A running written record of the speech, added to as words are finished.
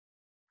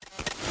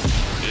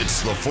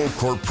It's the Full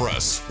Court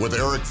Press with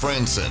Eric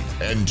Frandsen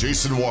and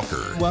Jason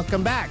Walker.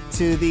 Welcome back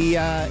to the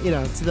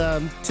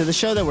to the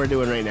show that we're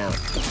doing right now.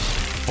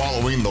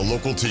 Following the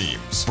local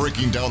teams,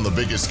 breaking down the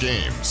biggest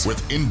games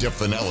with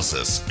in-depth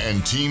analysis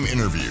and team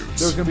interviews.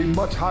 There's going to be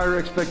much higher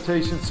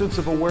expectations, sense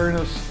of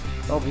awareness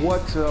of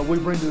what we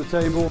bring to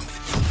the table.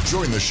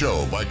 Join the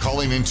show by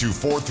calling into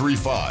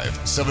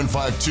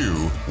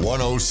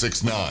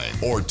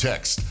 435-752-1069 or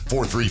text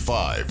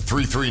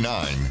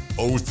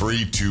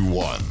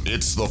 435-339-0321.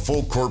 It's the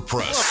Full Court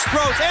Press.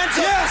 Throws, ends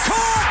it, yes!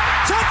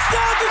 Caught!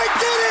 Touchdown,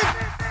 they did it!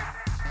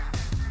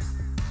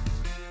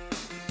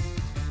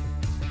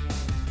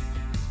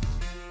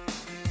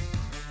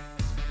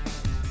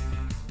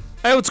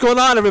 Hey, what's going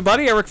on,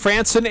 everybody? Eric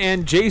Frandsen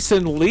and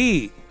Jason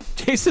Lee.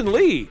 Jason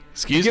Lee.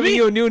 Excuse giving me?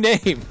 you a new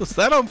name. Was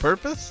that on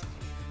purpose?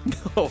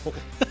 No.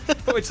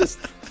 I was just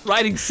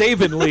writing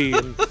Saban Lee.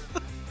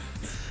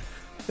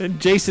 And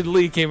Jason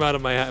Lee came out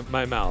of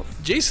my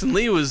mouth. Jason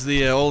Lee was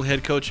the old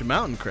head coach at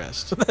Mountain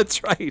Crest.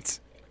 That's right.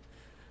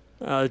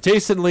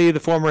 Jason Lee, the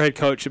former head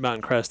coach at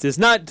Mountain Crest, is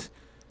not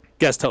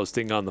guest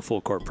hosting on the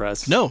Full Court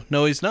Press. No,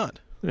 he's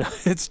not.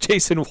 It's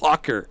Jason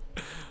Walker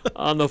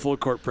on the Full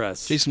Court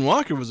Press. Jason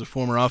Walker was a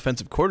former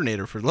offensive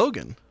coordinator for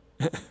Logan.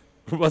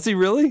 Was he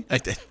really?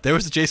 There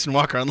was a Jason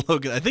Walker on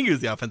Logan. I think he was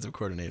the offensive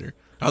coordinator.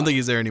 I don't think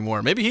he's there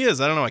anymore. Maybe he is.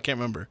 I don't know. I can't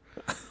remember.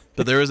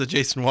 But there is a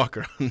Jason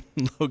Walker on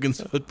Logan's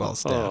football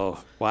staff.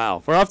 Oh,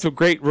 wow. We're off to a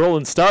great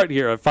rolling start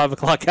here at 5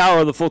 o'clock hour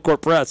of the Full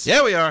Court Press.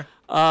 Yeah, we are.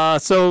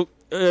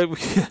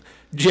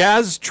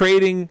 Jazz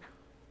trading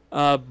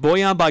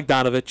Bojan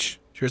Bogdanovic.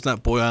 Sure it's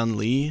not Bojan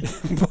Lee?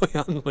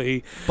 Bojan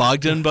Lee.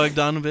 Bogdan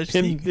Bogdanovic?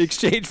 In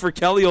exchange for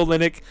Kelly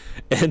Olynyk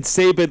and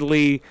Saban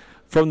Lee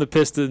from the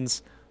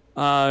Pistons.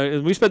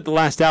 And we spent the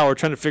last hour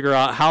trying to figure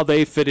out how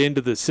they fit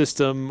into the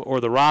system or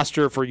the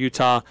roster for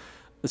Utah.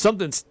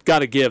 Something's got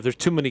to give. There's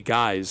too many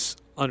guys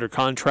under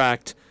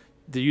contract.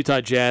 The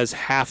Utah Jazz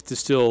have to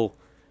still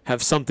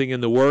have something in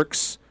the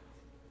works,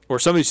 or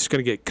somebody's just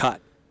going to get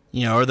cut.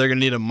 Or they're going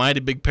to need a mighty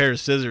big pair of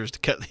scissors to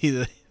cut.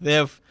 They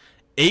have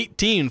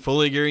 18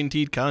 fully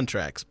guaranteed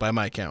contracts by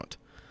my count.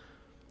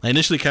 I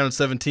initially counted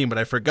 17, but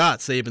I forgot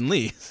Saban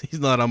Lee. He's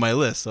not on my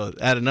list, so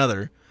add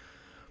another.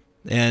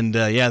 And,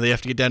 they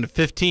have to get down to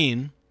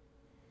 15.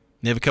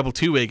 They have a couple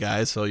two-way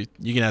guys, so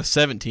you can have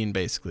 17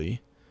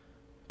 basically.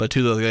 But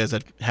two of those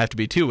guys have to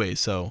be two-ways,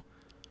 so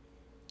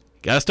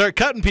got to start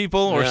cutting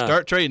people or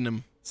start trading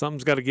them.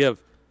 Something's got to give.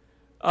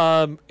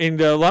 And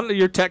a lot of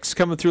your texts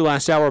coming through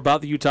last hour about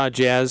the Utah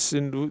Jazz,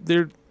 and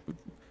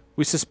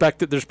we suspect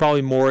that there's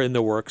probably more in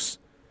the works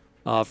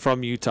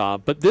from Utah.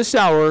 But this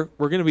hour,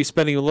 we're going to be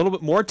spending a little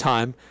bit more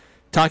time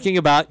talking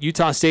about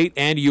Utah State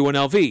and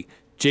UNLV.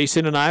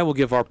 Jason and I will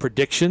give our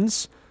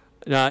predictions,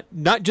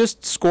 not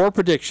just score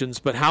predictions,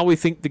 but how we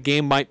think the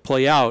game might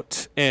play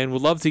out. And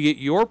we'd love to get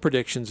your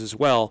predictions as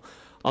well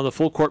on the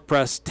Full Court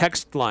Press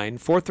text line,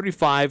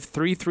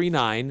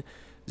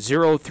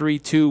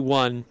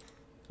 435-339-0321,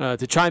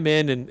 to chime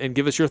in and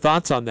give us your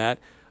thoughts on that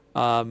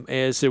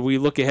as we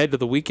look ahead to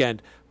the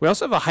weekend. We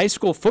also have a high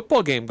school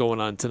football game going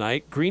on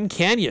tonight. Green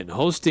Canyon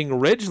hosting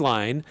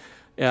Ridgeline.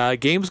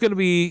 Game's going to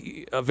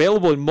be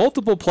available in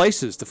multiple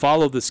places to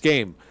follow this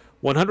game.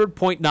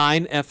 100.9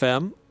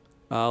 FM,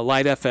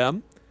 Light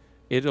FM.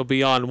 It'll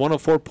be on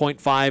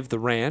 104.5 The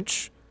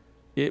Ranch.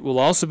 It will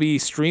also be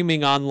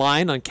streaming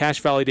online on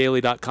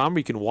CashValleyDaily.com where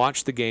you can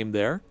watch the game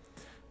there.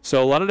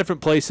 So a lot of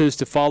different places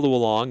to follow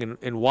along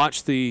and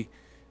watch this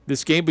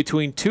game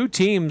between two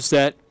teams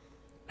that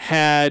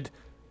had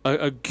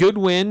a good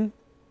win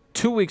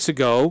 2 weeks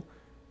ago,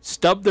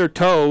 stubbed their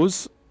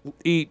toes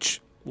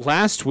each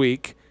last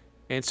week.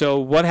 And so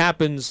what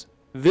happens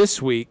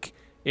this week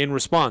in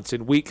response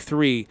in week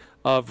 3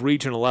 of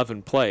Region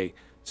 11 play?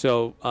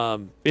 So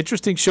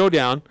interesting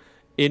showdown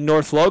in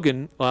North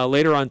Logan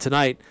later on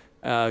tonight.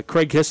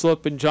 Craig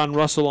Hislop and John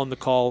Russell on the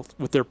call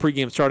with their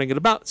pregame starting at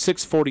about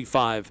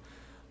 6:45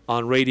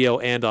 on radio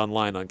and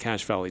online on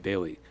Cache Valley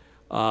Daily.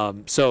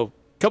 So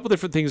a couple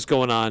different things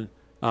going on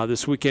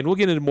this weekend. We'll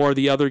get into more of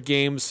the other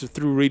games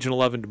through Region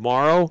 11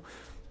 tomorrow,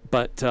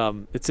 but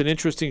it's an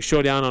interesting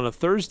showdown on a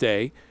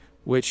Thursday,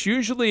 which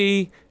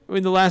usually,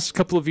 in the last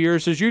couple of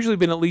years, there's usually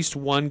been at least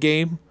one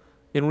game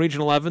in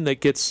Region 11 that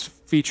gets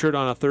featured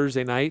on a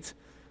Thursday night.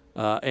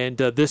 And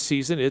this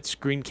season, it's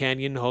Green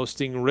Canyon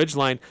hosting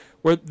Ridgeline,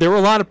 where there were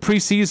a lot of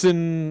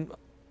preseason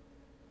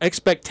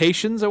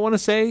expectations, I want to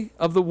say,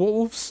 of the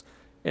Wolves,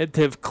 and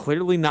have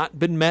clearly not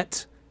been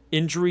met.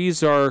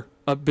 Injuries are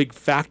a big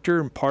factor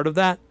and part of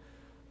that.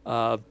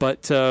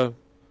 But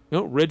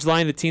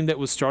Ridgeline, a team that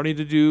was starting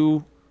to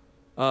do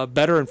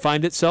better and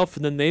find itself,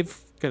 and then they've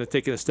kind of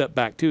taken a step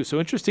back too. So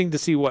interesting to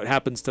see what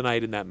happens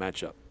tonight in that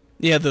matchup.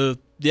 Yeah, the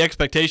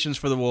expectations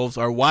for the Wolves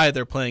are why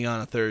they're playing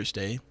on a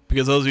Thursday,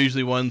 because those are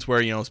usually ones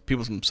where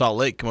people from Salt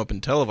Lake come up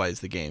and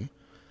televise the game.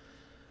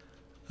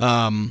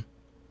 But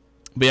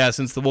yeah,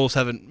 since the Wolves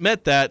haven't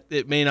met that,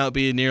 it may not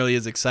be nearly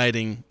as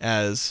exciting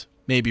as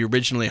maybe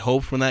originally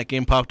hoped when that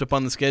game popped up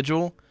on the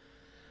schedule.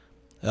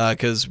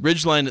 Because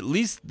Ridgeline, at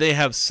least they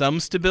have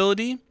some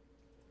stability.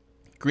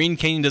 Green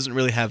Canyon doesn't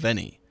really have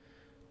any.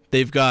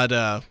 They've got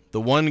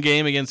the one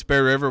game against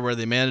Bear River where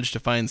they managed to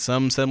find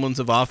some semblance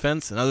of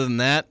offense, and other than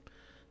that,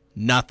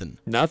 nothing.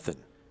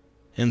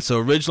 And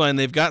so Ridgeline,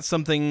 they've got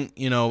something,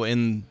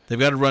 they've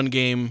got a run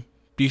game,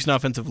 decent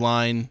offensive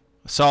line,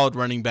 a solid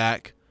running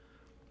back.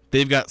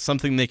 They've got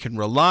something they can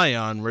rely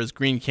on, whereas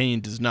Green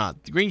Canyon does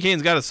not. Green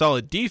Canyon's got a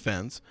solid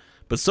defense,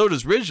 but so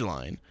does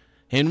Ridgeline,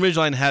 and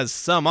Ridgeline has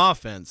some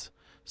offense.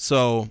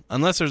 So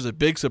unless there's a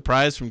big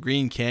surprise from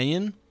Green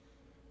Canyon,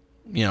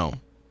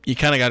 you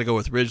kind of got to go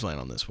with Ridgeline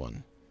on this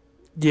one.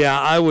 Yeah,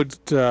 I would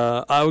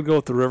go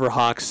with the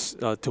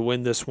Riverhawks to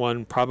win this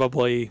one,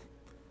 probably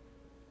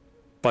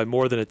by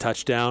more than a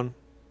touchdown.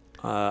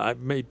 I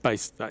don't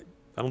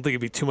think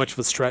it'd be too much of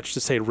a stretch to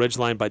say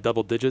Ridgeline by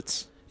double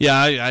digits. Yeah,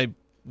 I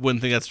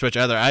wouldn't think that's a stretch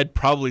either. I'd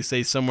probably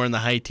say somewhere in the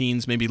high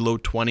teens, maybe low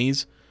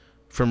 20s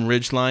from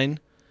Ridgeline,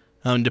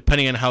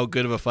 depending on how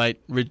good of a fight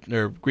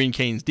Green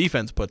Canyon's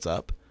defense puts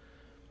up.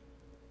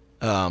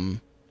 And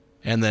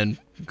then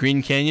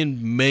Green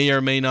Canyon may or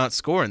may not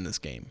score in this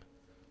game.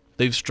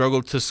 They've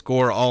struggled to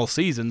score all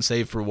season,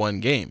 save for one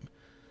game.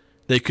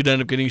 They could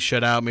end up getting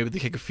shut out. Maybe they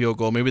kick a field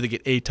goal. Maybe they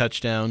get a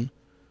touchdown,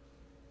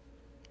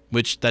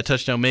 which that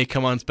touchdown may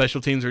come on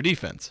special teams or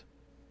defense.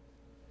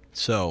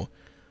 So,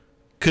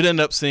 could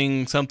end up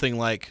seeing something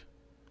like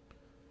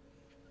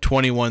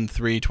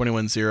 21-3,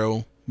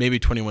 21-0, maybe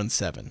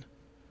 21-7.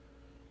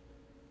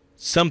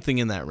 Something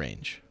in that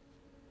range.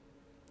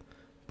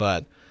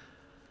 But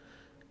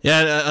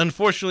yeah,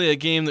 unfortunately, a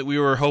game that we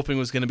were hoping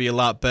was going to be a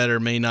lot better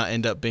may not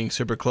end up being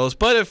super close.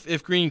 But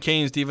if Green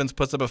Canyon's defense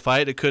puts up a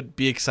fight, it could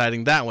be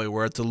exciting that way,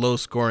 where it's a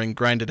low-scoring,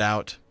 grinded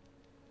out,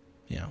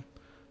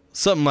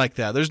 something like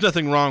that. There's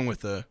nothing wrong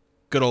with a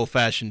good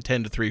old-fashioned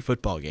 10-3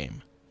 football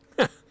game.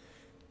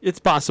 It's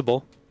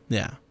possible.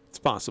 Yeah. It's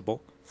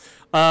possible.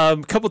 A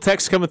couple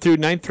texts coming through.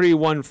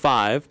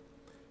 9315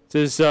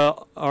 says,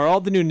 are all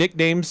the new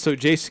nicknames so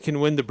Jason can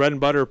win the bread and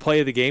butter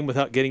play of the game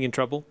without getting in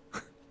trouble?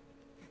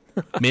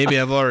 Maybe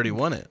I've already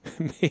won it.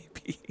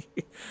 Maybe.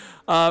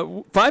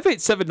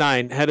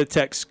 5879 had a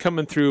text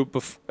coming through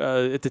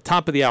at the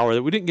top of the hour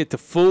that we didn't get to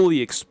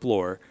fully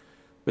explore,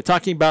 but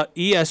talking about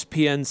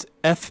ESPN's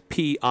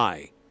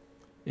FPI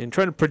and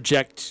trying to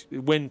project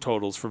win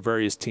totals for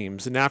various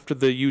teams. And after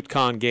the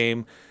UConn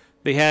game,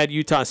 they had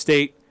Utah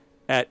State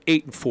at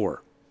 8-4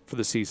 for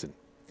the season.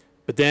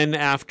 But then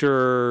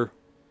after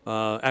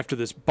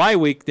this bye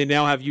week, they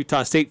now have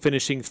Utah State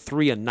finishing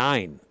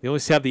 3-9. They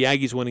only have the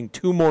Aggies winning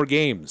 2 more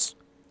games.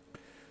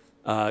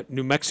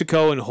 New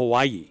Mexico and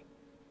Hawaii,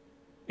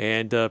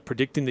 and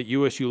predicting that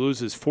USU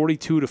loses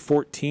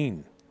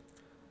 42-14.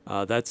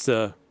 That's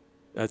the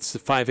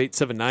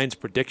 5879's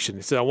prediction.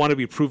 He said, "I want to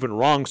be proven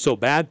wrong so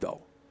bad,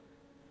 though."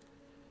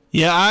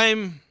 Yeah,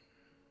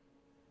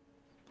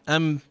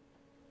 I'm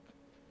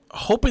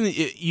hoping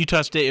that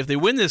Utah State, if they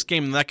win this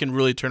game, that can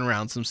really turn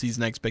around some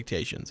season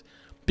expectations,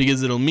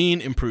 because it'll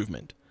mean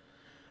improvement.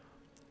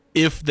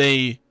 If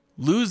they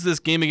lose this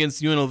game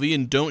against UNLV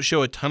and don't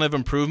show a ton of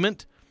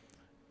improvement,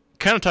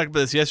 kind of talked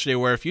about this yesterday,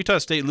 where if Utah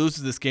State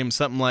loses this game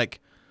something like,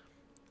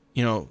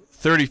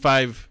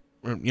 35,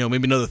 or,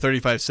 maybe another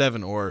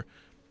 35-7 or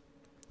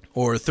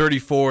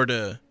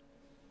 34-7,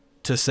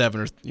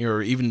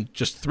 or even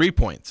just 3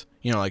 points,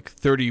 like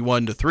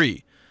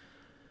 31-3,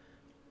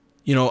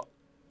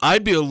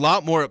 I'd be a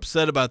lot more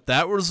upset about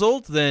that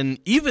result than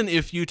even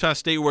if Utah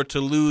State were to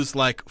lose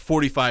like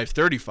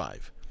 45-35.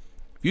 If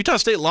Utah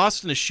State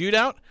lost in a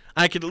shootout,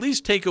 I could at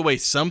least take away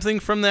something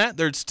from that.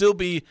 There'd still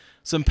be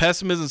some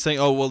pessimism saying,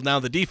 oh, well, now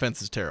the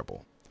defense is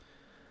terrible,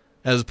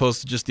 as opposed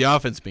to just the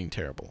offense being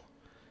terrible.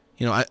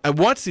 I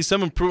want to see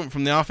some improvement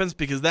from the offense,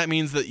 because that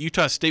means that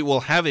Utah State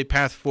will have a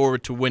path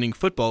forward to winning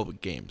football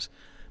games.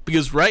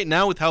 Because right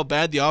now, with how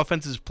bad the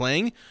offense is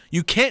playing,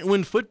 you can't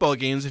win football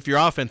games if your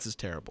offense is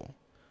terrible.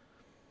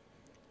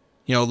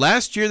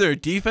 Last year their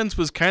defense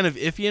was kind of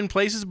iffy in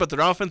places, but their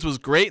offense was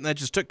great, and that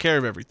just took care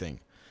of everything.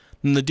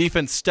 And the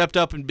defense stepped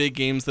up in big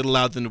games that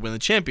allowed them to win the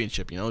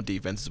championship.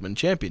 Defenses win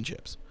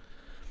championships.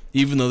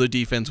 Even though the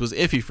defense was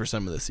iffy for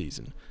some of the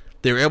season,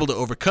 they were able to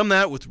overcome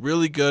that with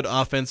really good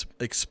offense,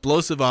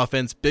 explosive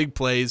offense, big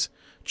plays,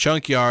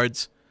 chunk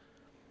yards,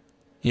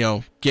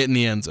 get in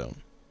the end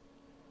zone.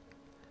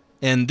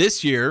 And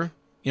this year,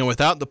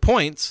 without the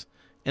points,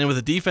 and with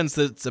a defense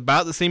that's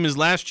about the same as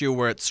last year,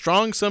 where it's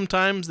strong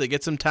sometimes, they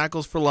get some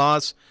tackles for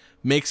loss,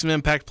 make some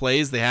impact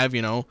plays. They have,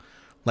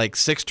 like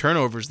 6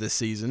 turnovers this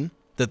season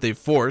that they've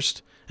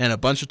forced, and a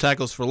bunch of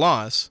tackles for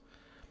loss.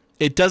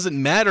 It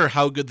doesn't matter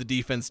how good the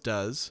defense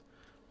does,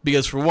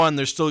 because for one,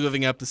 they're still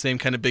giving up the same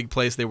kind of big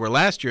plays they were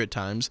last year at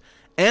times,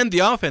 and the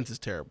offense is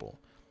terrible.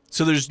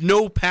 So there's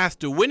no path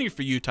to winning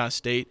for Utah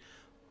State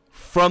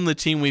from the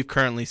team we've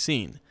currently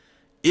seen.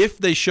 If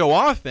they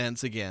show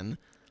offense again,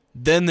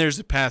 then there's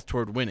a path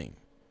toward winning.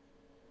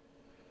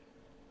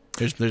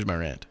 There's my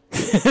rant.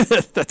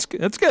 That's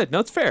good. That's good. No,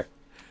 it's fair.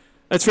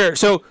 That's fair.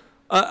 So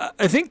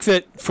I think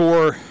that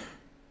for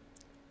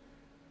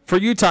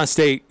Utah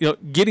State,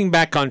 getting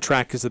back on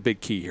track is the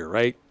big key here,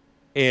 right?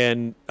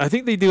 And I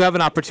think they do have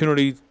an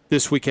opportunity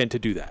this weekend to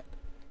do that.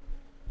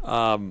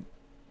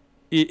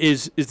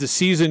 Is the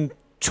season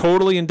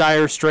totally in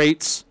dire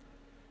straits.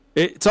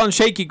 It's on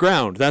shaky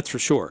ground, that's for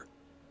sure.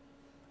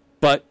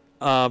 But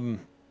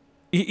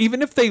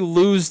even if they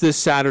lose this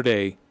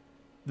Saturday,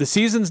 the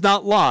season's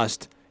not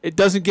lost. It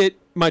doesn't get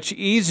much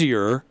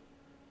easier,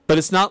 but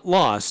it's not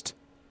lost.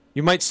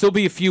 You might still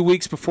be a few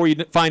weeks before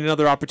you find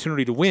another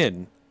opportunity to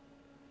win.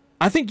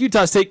 I think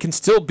Utah State can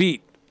still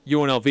beat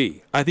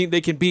UNLV. I think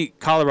they can beat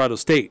Colorado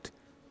State,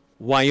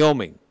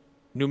 Wyoming,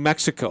 New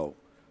Mexico.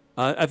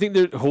 I think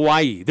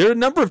Hawaii. There are a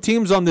number of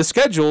teams on this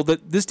schedule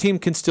that this team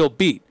can still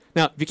beat.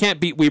 Now, if you can't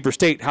beat Weber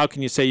State, how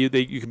can you say you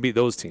can beat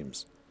those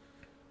teams?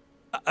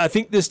 I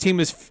think this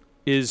team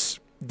is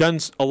done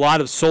a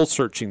lot of soul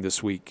searching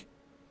this week,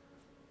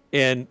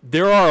 and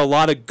there are a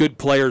lot of good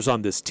players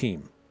on this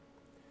team.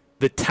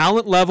 The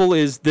talent level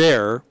is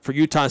there for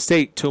Utah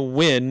State to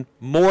win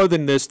more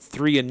than this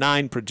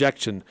 3-9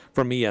 projection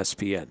from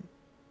ESPN.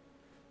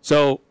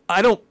 So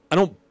I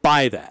don't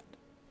buy that.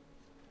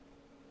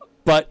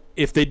 But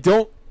if they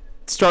don't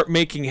start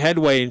making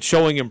headway and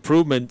showing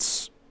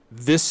improvements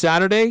this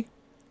Saturday,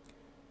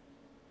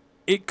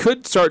 it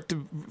could start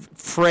to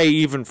fray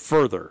even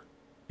further.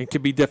 It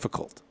could be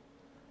difficult.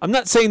 I'm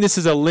not saying this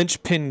is a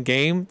linchpin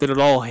game that it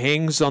all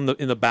hangs in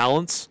the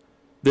balance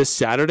this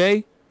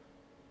Saturday,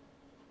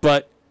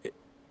 but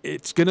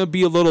it's going to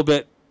be a little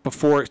bit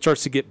before it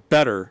starts to get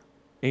better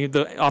and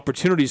the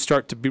opportunities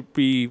start to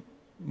be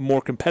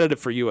more competitive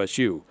for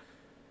USU.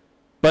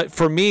 But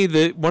for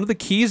me, one of the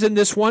keys in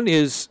this one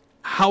is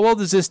how well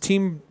does this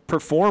team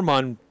perform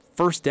on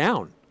first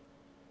down?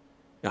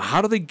 Now,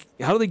 how do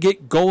they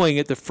get going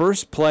at the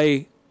first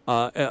play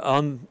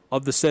on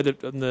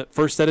the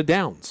first set of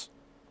downs?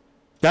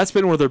 That's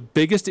been one of their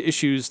biggest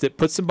issues that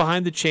puts them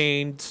behind the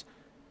chains,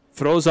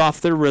 throws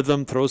off their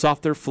rhythm, throws off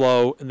their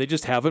flow, and they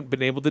just haven't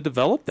been able to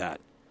develop that.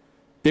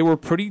 They were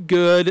pretty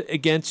good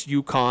against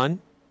UConn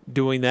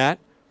doing that.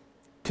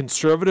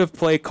 Conservative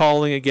play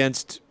calling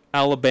against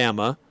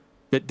Alabama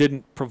that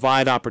didn't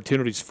provide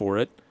opportunities for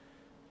it.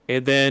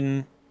 And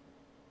then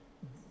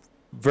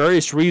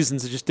various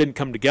reasons it just didn't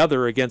come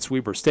together against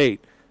Weber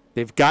State.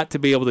 They've got to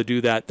be able to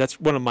do that. That's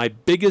one of my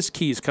biggest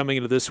keys coming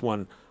into this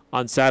one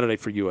on Saturday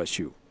for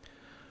USU.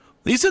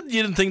 You said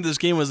you didn't think this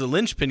game was a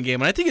linchpin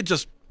game, and I think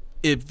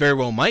it very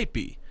well might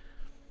be.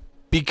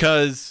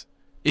 Because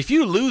if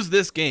you lose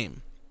this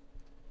game,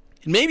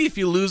 and maybe if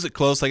you lose it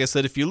close, like I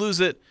said, if you lose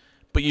it,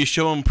 but you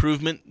show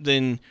improvement,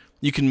 then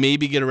you can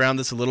maybe get around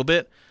this a little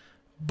bit.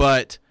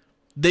 But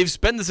they've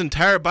spent this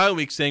entire bye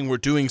week saying we're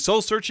doing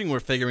soul searching, we're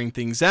figuring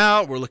things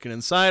out, we're looking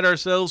inside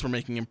ourselves, we're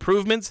making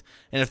improvements.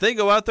 And if they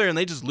go out there and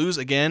they just lose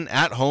again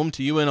at home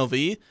to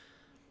UNLV,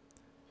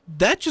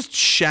 that just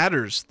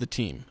shatters the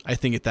team, I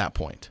think, at that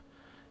point.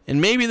 And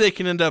maybe they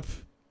can end up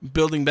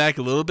building back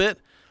a little bit,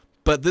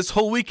 but this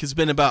whole week has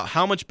been about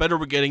how much better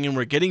we're getting, and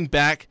we're getting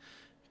back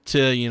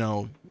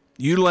to,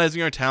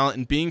 utilizing our talent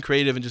and being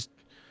creative and just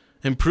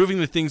improving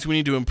the things we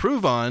need to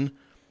improve on.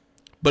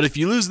 But if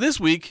you lose this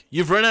week,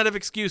 you've run out of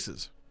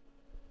excuses.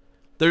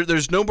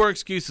 There's no more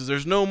excuses.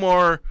 There's no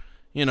more,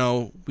 we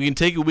can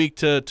take a week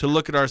to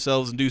look at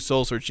ourselves and do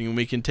soul searching, and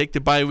we can take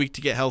the bye week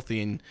to get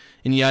healthy and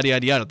yada,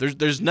 yada, yada.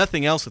 There's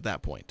nothing else at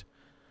that point.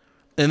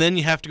 And then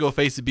you have to go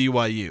face the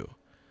BYU.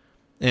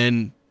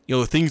 And,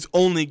 things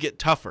only get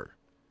tougher.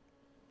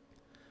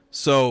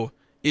 So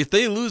if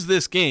they lose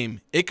this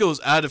game, it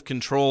goes out of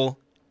control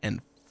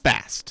and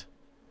fast.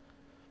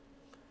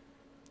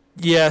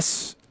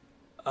 Yes.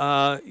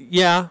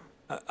 Yeah.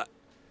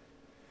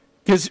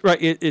 Because, right,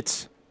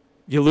 it's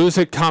you lose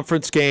a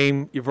conference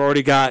game, you've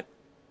already got,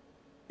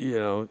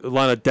 a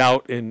lot of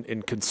doubt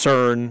and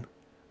concern.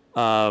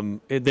 And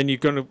then you're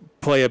going to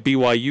play a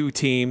BYU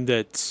team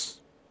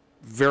that's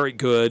very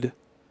good.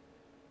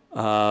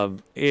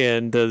 And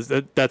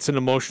that's an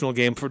emotional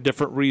game for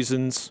different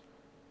reasons.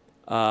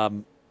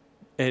 And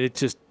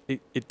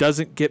it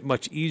doesn't get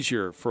much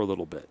easier for a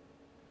little bit.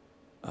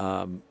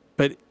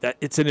 But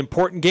it's an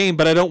important game,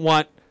 but I don't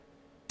want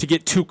to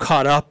get too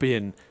caught up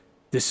in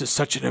this is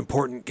such an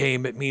important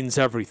game, it means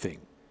everything.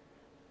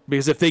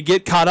 Because if they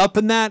get caught up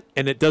in that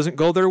and it doesn't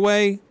go their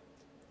way,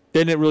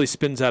 then it really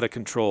spins out of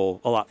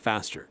control a lot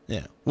faster.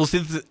 Yeah. Well, see,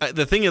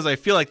 the thing is, I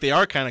feel like they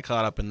are kind of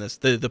caught up in this.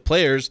 The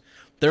players,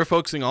 they're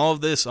focusing all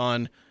of this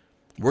on,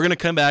 we're going to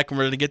come back and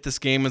we're going to get this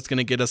game that's going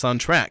to get us on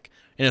track.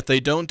 And if they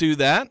don't do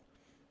that,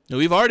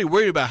 we've already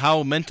worried about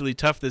how mentally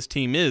tough this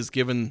team is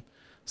given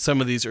some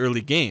of these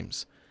early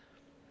games.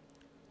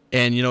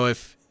 And,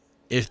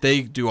 if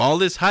they do all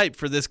this hype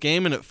for this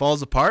game and it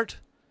falls apart,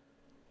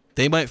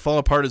 they might fall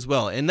apart as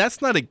well. And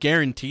that's not a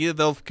guarantee that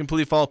they'll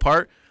completely fall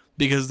apart,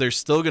 because there's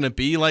still going to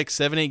be like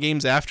 7-8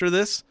 games after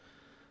this.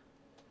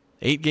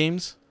 8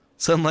 games,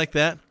 something like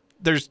that.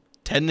 There's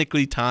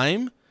technically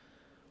time,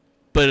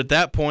 but at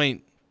that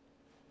point,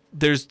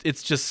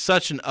 it's just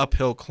such an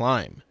uphill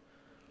climb.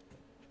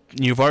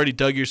 You've already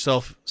dug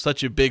yourself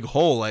such a big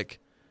hole. Like,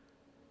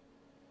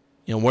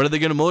 what are they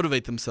going to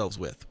motivate themselves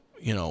with?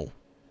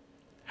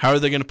 How are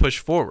they going to push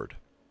forward?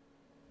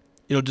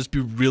 It'll just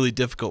be really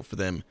difficult for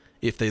them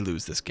if they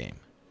lose this game.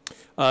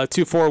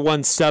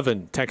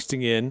 2417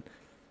 texting in.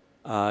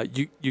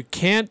 You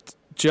can't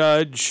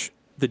judge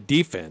the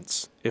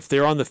defense if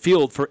they're on the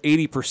field for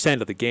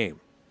 80% of the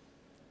game.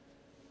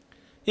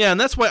 Yeah, and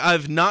that's why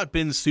I've not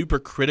been super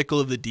critical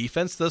of the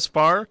defense thus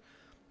far,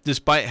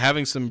 despite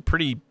having some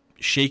pretty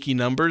shaky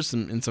numbers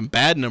and some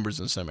bad numbers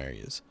in some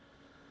areas.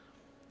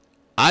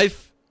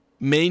 I've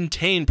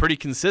maintained pretty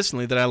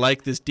consistently that I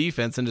like this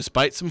defense, and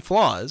despite some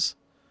flaws,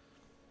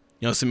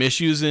 some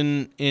issues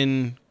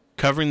in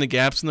covering the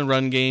gaps in the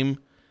run game,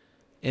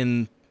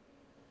 and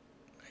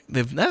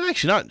they've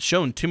actually not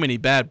shown too many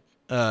bad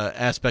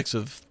aspects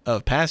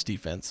of pass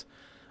defense,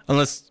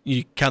 unless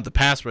you count the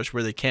pass rush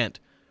where they can't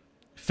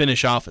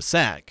finish off a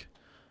sack.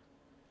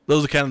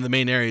 Those are kind of the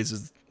main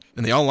areas,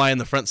 and they all lie in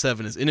the front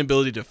seven, is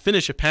inability to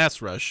finish a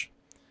pass rush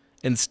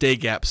and stay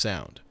gap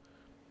sound.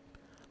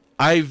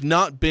 I've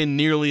not been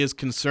nearly as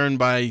concerned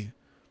by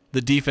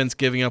the defense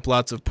giving up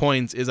lots of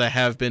points as I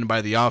have been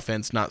by the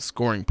offense not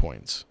scoring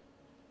points.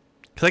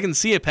 Because I can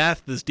see a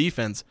path to this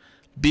defense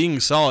being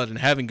solid and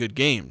having good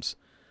games.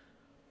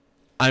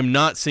 I'm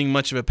not seeing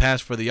much of a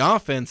path for the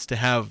offense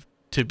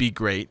to be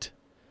great,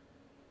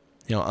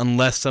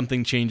 unless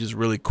something changes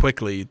really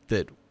quickly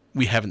that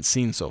we haven't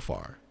seen so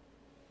far.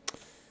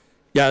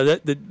 Yeah,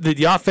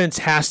 the offense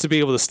has to be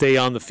able to stay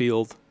on the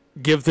field,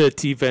 give the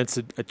defense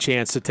a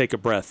chance to take a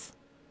breath.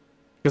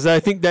 Because I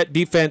think that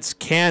defense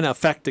can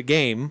affect a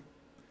game,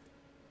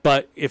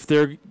 but if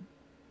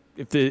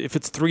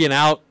it's 3 and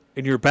out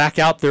and you're back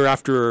out there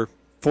after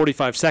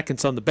 45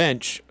 seconds on the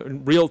bench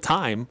in real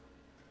time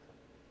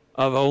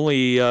of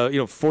only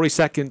 40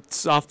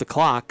 seconds off the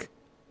clock,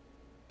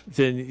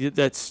 then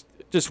that's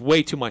just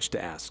way too much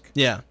to ask.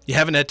 Yeah. You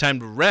haven't had time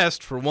to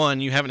rest, for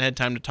one. You haven't had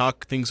time to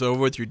talk things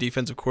over with your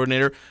defensive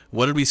coordinator.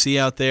 What did we see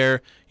out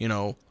there?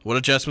 What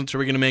adjustments are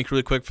we going to make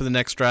really quick for the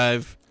next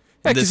drive?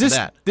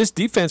 Yeah, this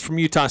defense from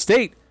Utah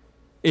State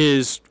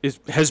has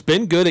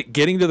been good at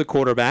getting to the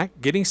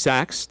quarterback, getting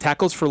sacks,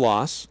 tackles for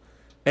loss,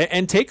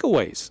 and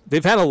takeaways.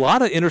 They've had a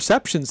lot of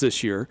interceptions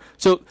this year,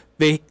 so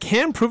they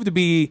can prove to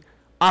be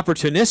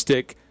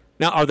opportunistic.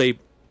 Now, are they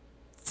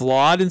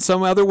flawed in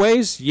some other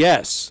ways?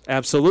 Yes,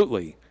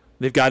 absolutely.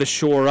 They've got to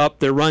shore up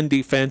their run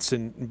defense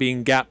and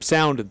being gap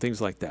sound and things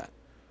like that.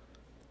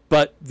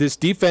 But this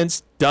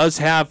defense does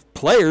have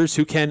players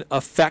who can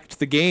affect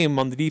the game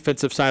on the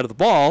defensive side of the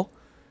ball.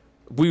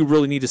 We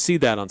really need to see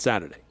that on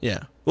Saturday.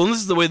 Yeah. Well, this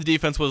is the way the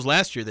defense was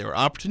last year. They were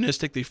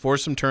opportunistic. They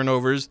forced some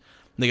turnovers.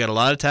 They got a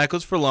lot of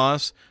tackles for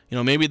loss.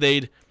 Maybe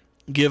they'd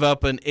give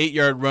up an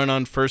 8-yard run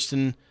on first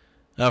and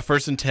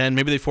 10.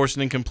 Maybe they force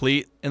it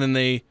incomplete, and then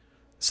they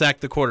sack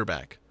the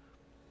quarterback.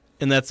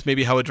 And that's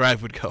maybe how a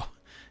drive would go.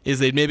 Is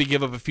they'd maybe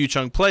give up a few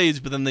chunk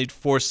plays, but then they'd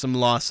force some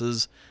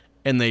losses,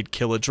 and they'd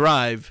kill a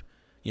drive.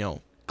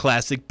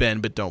 Classic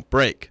bend but don't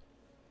break.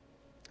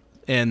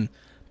 And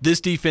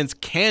this defense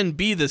can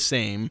be the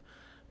same,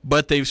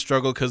 but they've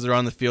struggled because they're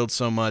on the field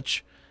so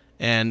much.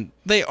 And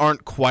they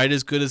aren't quite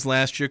as good as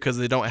last year because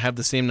they don't have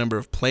the same number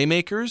of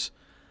playmakers,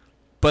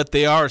 but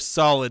they are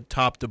solid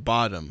top to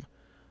bottom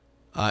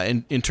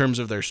in terms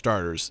of their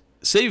starters.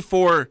 Save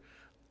for,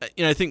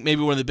 I think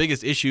maybe one of the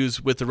biggest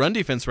issues with the run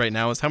defense right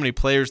now is how many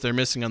players they're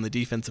missing on the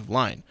defensive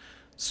line,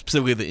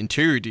 specifically the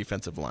interior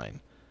defensive line.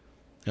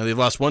 They've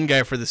lost one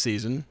guy for the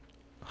season.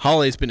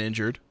 Hollay's been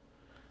injured.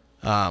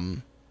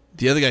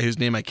 The other guy whose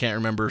name I can't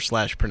remember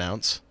 /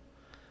 pronounce.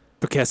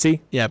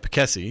 Pekesi? Yeah,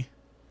 Pekesi.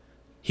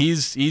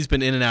 He's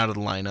been in and out of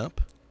the lineup.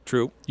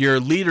 True. Your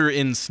leader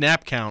in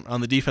snap count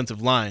on the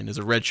defensive line is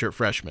a redshirt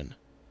freshman.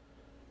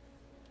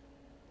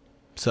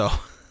 So.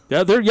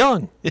 Yeah, they're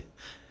young. A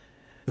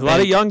lot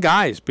of young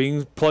guys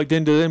being plugged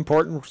into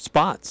important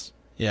spots.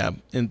 Yeah,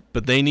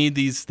 but they need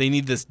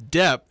this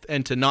depth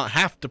and to not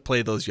have to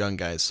play those young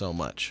guys so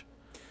much.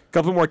 A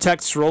couple more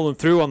texts rolling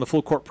through on the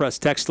Full Court Press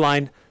text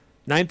line,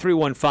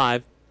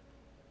 9315.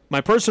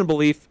 My personal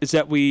belief is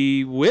that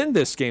we win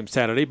this game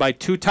Saturday by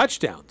 2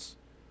 touchdowns.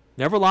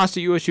 Never lost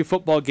a USU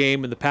football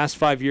game in the past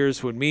 5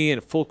 years when me and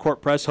a Full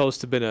Court Press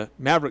host have been at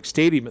Maverick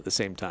Stadium at the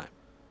same time.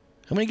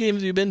 How many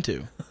games have you been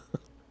to?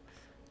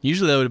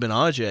 Usually that would have been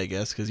Ajay, I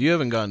guess, because you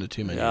haven't gone to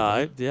too many.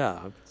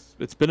 Yeah,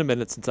 it's been a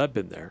minute since I've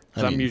been there.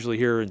 I'm usually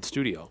here in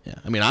studio. Yeah,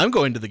 I'm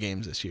going to the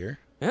games this year.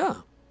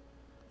 Yeah.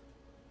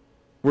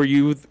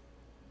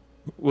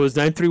 Was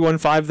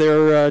 9315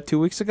 there 2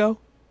 weeks ago?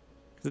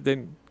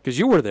 Because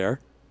you were there.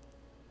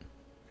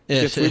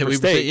 Yeah,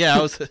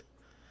 I was.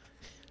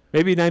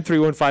 Maybe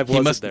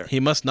 9315 wasn't there. He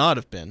must not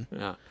have been.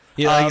 Yeah.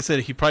 Like I said,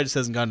 he probably just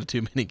hasn't gone to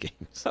too many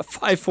games.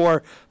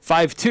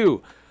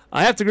 5452.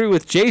 I have to agree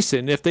with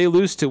Jason. If they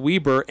lose to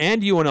Weber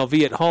and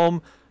UNLV at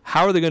home,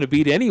 how are they going to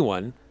beat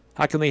anyone?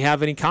 How can they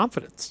have any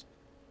confidence?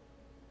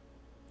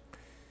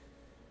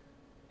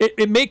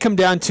 It may come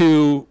down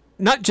to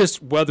not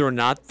just whether or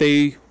not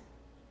they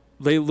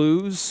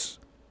lose,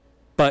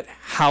 but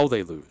how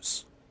they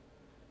lose.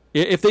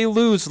 If they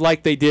lose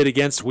like they did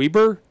against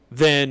Weber,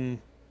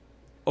 then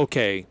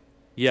okay,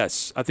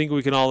 yes, I think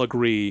we can all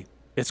agree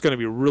it's going to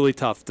be really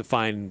tough to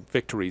find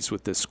victories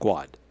with this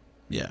squad.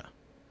 Yeah.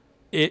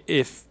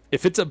 If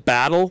it's a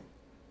battle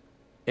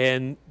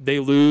and they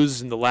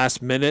lose in the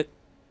last minute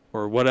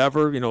or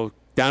whatever,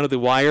 down to the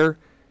wire,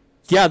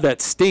 yeah,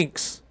 that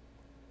stinks,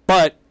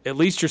 but at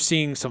least you're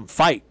seeing some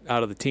fight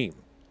out of the team,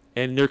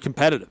 and they're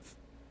competitive.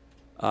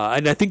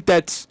 And I think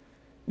it's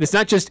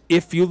not just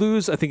if you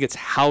lose. I think it's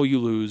how you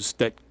lose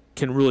that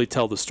can really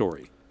tell the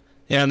story.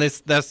 Yeah, and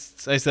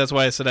that's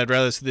why I said I'd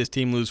rather see this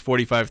team lose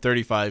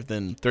 45-35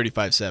 than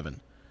 35-7,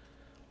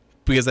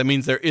 because that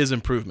means there is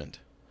improvement.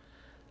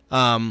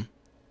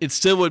 It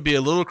still would be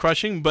a little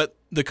crushing, but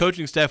the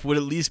coaching staff would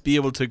at least be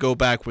able to go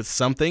back with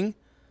something.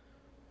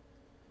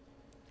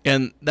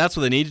 And that's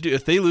what they need to do.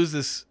 If they lose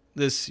this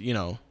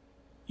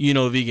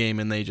UNLV game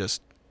and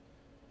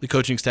the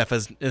coaching staff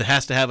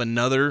has to have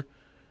another,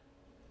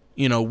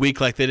 week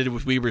like they did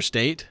with Weber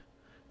State,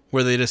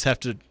 where they just have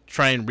to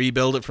try and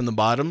rebuild it from the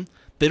bottom,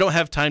 they don't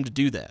have time to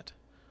do that.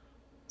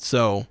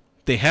 So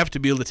they have to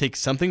be able to take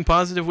something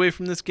positive away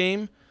from this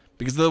game,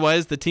 because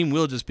otherwise the team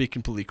will just be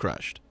completely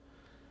crushed.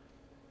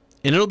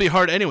 And it'll be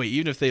hard anyway,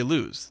 even if they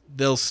lose.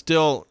 They'll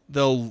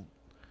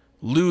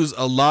lose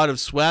a lot of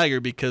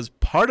swagger, because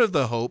part of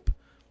the hope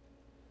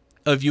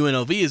of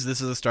UNLV is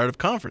this is the start of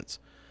conference.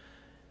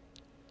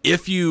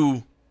 If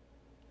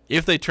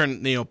they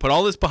put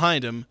all this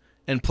behind them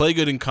and play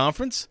good in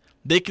conference,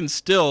 they can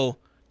still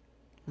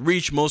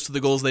reach most of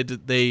the goals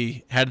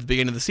they had at the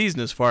beginning of the season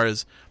as far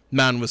as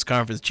Mountain West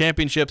Conference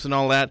championships and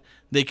all that.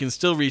 They can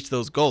still reach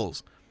those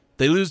goals.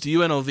 They lose to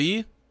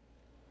UNLV,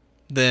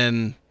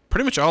 then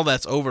pretty much all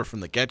that's over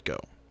from the get-go.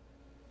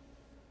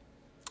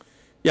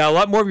 Yeah, a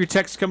lot more of your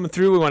texts coming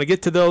through. We want to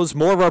get to those.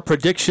 More of our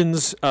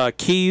predictions,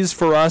 keys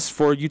for us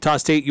for Utah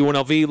State,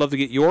 UNLV. Love to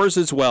get yours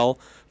as well.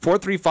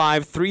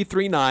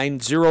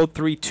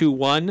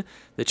 435-339-0321.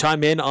 They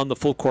chime in on the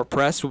Full Court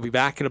Press. We'll be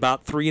back in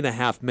about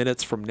 3.5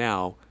 minutes from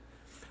now.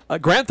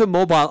 Grantham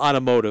Mobile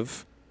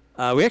Automotive.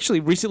 We actually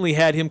recently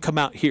had him come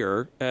out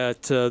here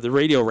at the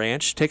Radio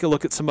Ranch, take a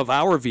look at some of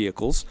our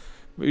vehicles.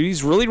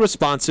 He's really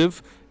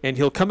responsive, and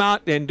he'll come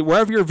out, and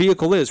wherever your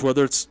vehicle is,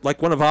 whether it's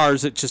like one of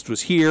ours that just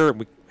was here and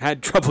we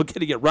had trouble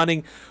getting it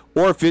running,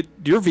 or if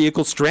your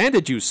vehicle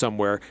stranded you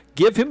somewhere,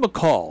 give him a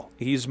call.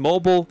 He's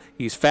mobile,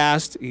 he's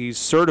fast, he's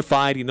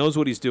certified, he knows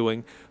what he's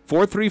doing.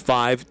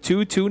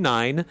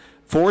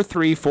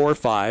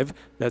 435-229-4345.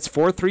 That's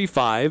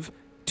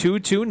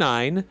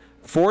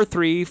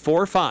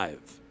 435-229-4345.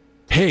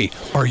 Hey,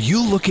 are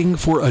you looking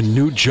for a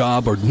new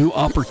job or new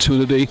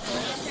opportunity?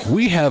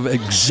 We have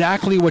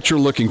exactly what you're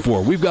looking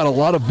for. We've got a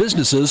lot of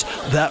businesses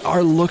that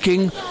are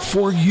looking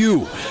for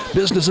you.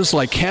 Businesses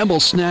like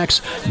Campbell's Snacks,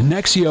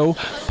 Nexio,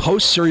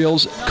 Post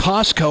Cereals,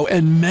 Costco,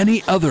 and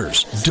many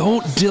others.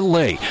 Don't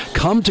delay.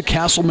 Come to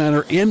Castle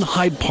Manor in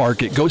Hyde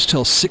Park. It goes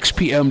till 6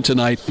 p.m.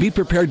 tonight. Be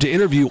prepared to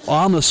interview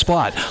on the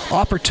spot.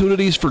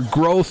 Opportunities for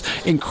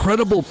growth,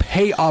 incredible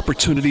pay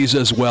opportunities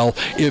as well.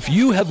 If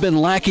you have been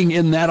lacking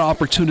in that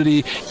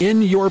opportunity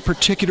in your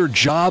particular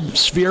job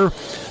sphere,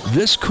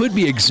 this could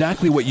be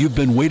exactly what you've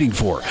been waiting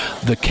for.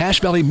 The Cache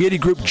Valley Media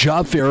Group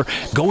Job Fair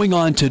going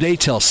on today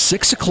till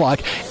 6 o'clock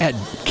at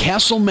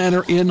Castle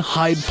Manor in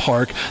Hyde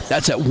Park.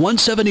 That's at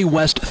 170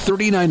 West,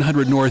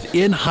 3900 North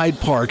in Hyde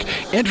Park.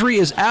 Entry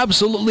is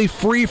absolutely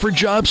free for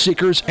job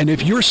seekers, and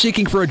if you're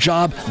seeking for a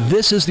job,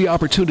 this is the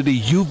opportunity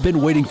you've been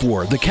waiting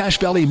for. The Cache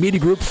Valley Media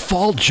Group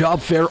Fall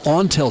Job Fair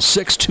on till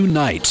 6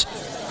 tonight.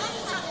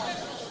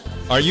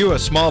 Are you a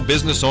small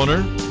business owner?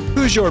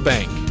 Who's your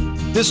bank?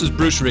 This is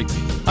Bruce Rigby.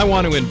 I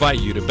want to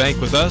invite you to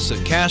bank with us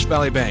at Cache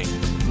Valley Bank.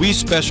 We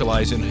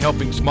specialize in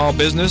helping small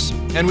business,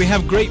 and we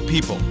have great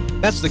people.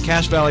 That's the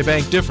Cache Valley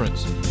Bank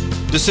difference.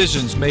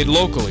 Decisions made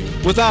locally,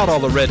 without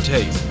all the red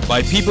tape,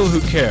 by people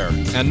who care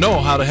and know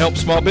how to help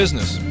small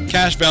business.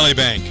 Cache Valley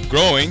Bank,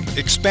 growing,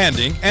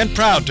 expanding, and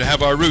proud to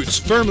have our roots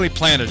firmly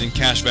planted in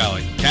Cache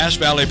Valley. Cache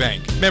Valley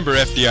Bank, member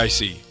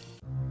FDIC.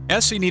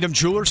 S.C. Needham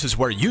Jewelers is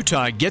where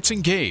Utah gets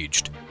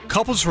engaged.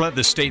 Couples throughout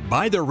the state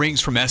buy their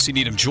rings from S.C.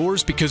 Needham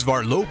Jewelers because of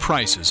our low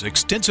prices,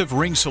 extensive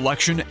ring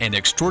selection, and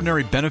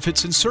extraordinary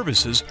benefits and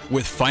services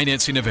with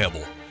financing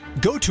available.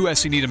 Go to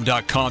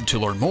scneedham.com to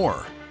learn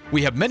more.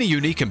 We have many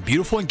unique and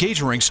beautiful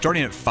engagement rings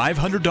starting at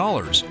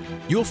 $500.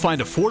 You'll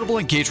find affordable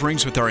engagement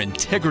rings with our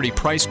integrity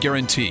price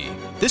guarantee.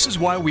 This is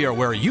why we are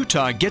where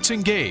Utah gets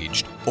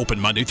engaged. Open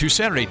Monday through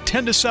Saturday,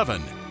 10 to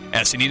 7.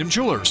 S.C. Needham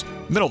Jewelers,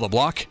 middle of the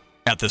block,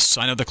 at the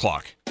sign of the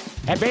clock.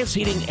 Advanced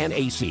Heating and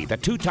AC, the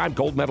two-time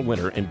gold medal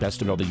winner in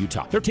Best of Northern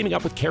Utah. They're teaming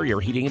up with Carrier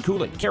Heating and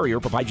Cooling.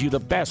 Carrier provides you the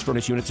best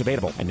furnace units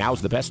available. And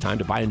now's the best time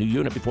to buy a new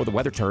unit before the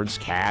weather turns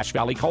Cache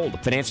Valley cold.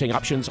 Financing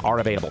options are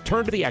available.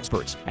 Turn to the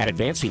experts at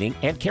Advanced Heating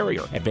and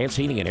Carrier. Advanced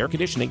Heating and Air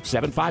Conditioning,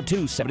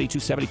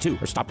 752-7272.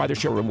 Or stop by their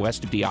showroom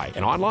west of DI.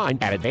 And online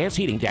at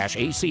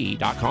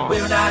advancedheating-ac.com.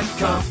 We're not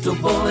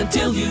comfortable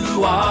until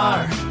you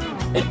are.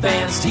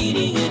 Advanced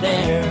Heating and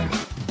Air.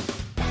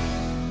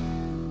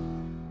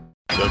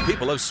 The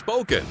people have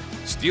spoken.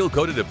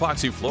 Steel-coated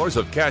epoxy floors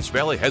of Cache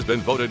Valley has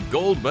been voted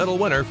gold medal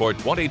winner for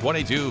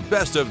 2022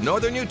 Best of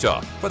Northern Utah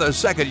for the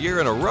second year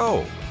in a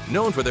row.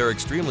 Known for their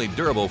extremely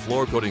durable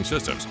floor coating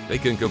systems, they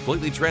can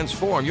completely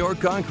transform your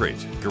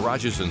concrete.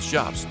 Garages and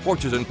shops,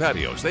 porches and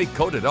patios, they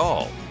coat it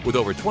all. With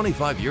over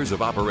 25 years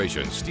of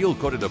operation,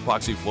 steel-coated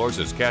epoxy floors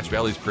is Cache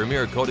Valley's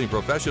premier coating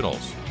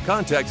professionals.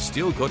 Contact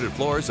Steel Coated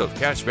Floors of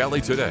Cache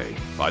Valley today.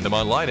 Find them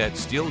online at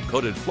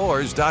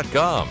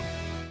steelcoatedfloors.com.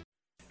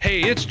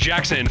 Hey, it's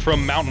Jackson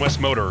from Mountain West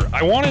Motor.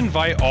 I want to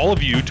invite all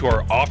of you to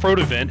our off-road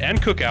event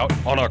and cookout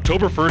on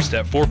October 1st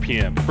at 4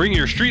 p.m. Bring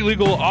your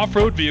street-legal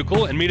off-road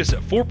vehicle and meet us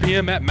at 4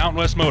 p.m. at Mountain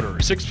West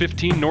Motor,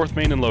 615 North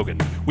Main in Logan.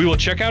 We will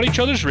check out each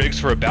other's rigs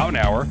for about an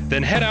hour,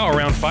 then head out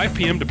around 5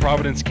 p.m. to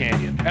Providence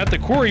Canyon. At the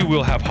quarry,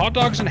 we'll have hot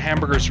dogs and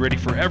hamburgers ready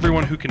for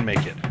everyone who can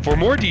make it. For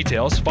more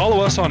details, follow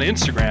us on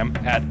Instagram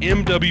at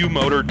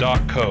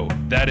mwmotor.co.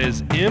 That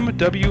is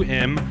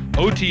mwmotor.co.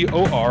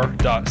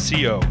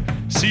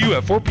 See you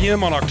at 4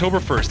 p.m. on October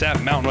 1st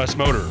at Mountain West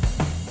Motor.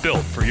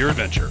 Built for your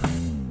adventure.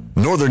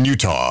 Northern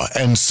Utah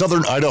and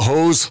Southern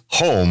Idaho's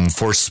home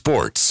for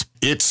sports.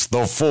 It's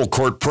the Full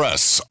Court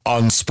Press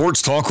on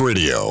Sports Talk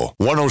Radio,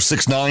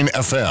 106.9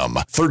 FM,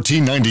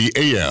 1390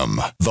 AM.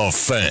 The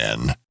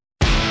Fan.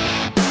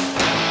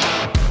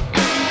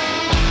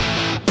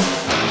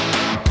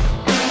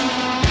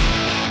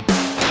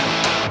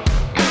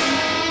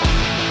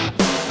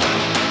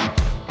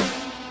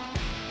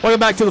 Welcome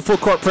back to the Full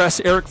Court Press.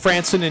 Eric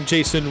Frandsen and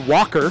Jason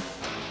Walker.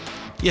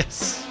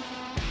 Yes.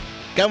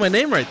 Got my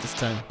name right this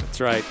time.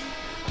 That's right.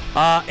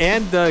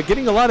 And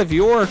getting a lot of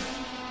your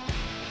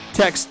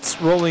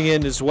texts rolling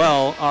in as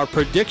well. Our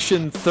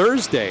prediction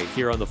Thursday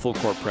here on the Full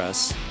Court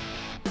Press.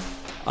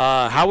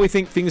 How we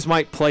think things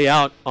might play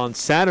out on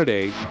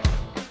Saturday.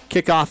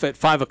 Kickoff at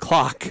 5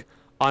 o'clock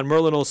on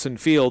Merlin Olsen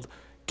Field.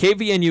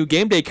 KVNU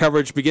game day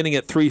coverage beginning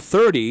at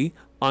 3:30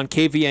 on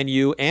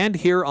KVNU and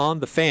here on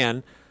The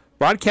Fan.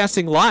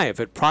 Broadcasting live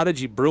at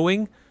Prodigy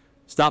Brewing.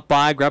 Stop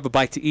by, grab a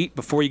bite to eat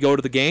before you go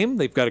to the game.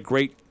 They've got a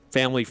great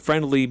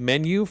family-friendly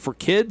menu for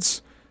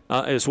kids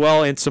as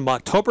well, and some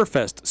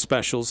Oktoberfest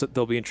specials that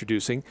they'll be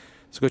introducing.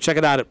 So go check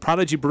it out at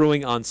Prodigy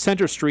Brewing on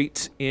Center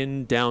Street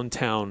in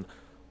downtown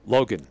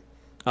Logan.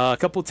 A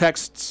couple of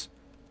texts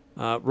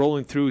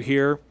rolling through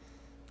here.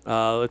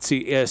 Let's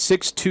see,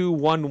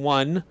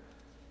 6211.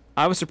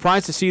 I was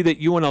surprised to see that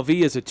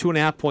UNLV is a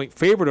 2.5-point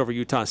favorite over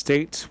Utah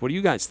State. What do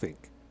you guys think?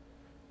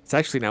 It's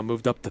actually now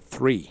moved up to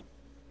 3.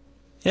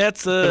 Yeah,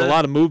 it's been a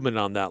lot of movement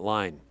on that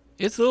line.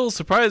 It's a little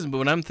surprising, but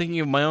when I'm thinking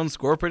of my own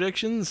score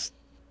predictions,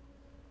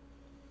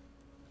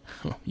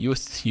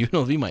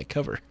 UNLV might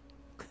cover.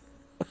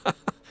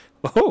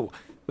 Oh,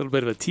 a little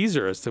bit of a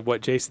teaser as to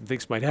what Jason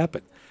thinks might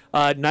happen.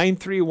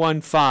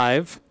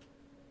 9315.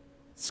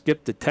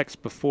 Skipped the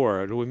text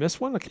before. Did we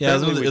miss one? Yeah,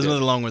 there's another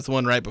long one. The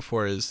one right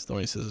before is the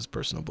one he says his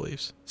personal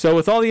beliefs. So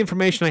with all the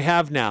information I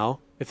have now,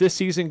 if this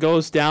season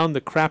goes down the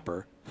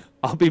crapper,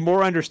 I'll be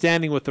more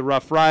understanding with the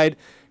rough ride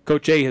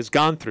Coach A has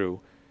gone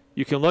through.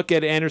 You can look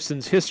at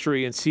Anderson's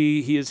history and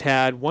see he has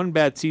had one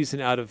bad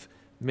season out of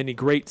many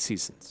great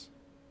seasons.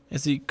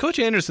 And see, Coach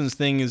Anderson's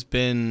thing has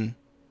been,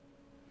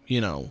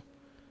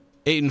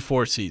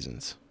 8-4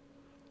 seasons.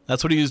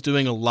 That's what he was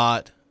doing a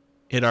lot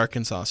at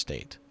Arkansas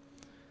State.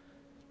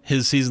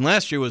 His season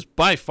last year was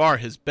by far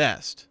his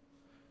best.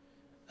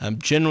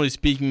 Generally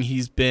speaking,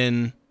 he's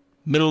been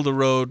middle of the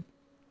road.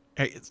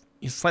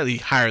 He's slightly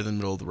higher than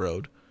middle of the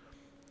road.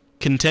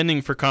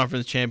 Contending for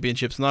conference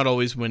championships, not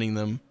always winning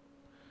them.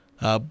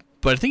 But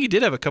I think he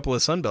did have a couple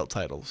of Sun Belt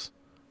titles.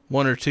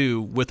 1 or 2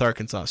 with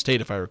Arkansas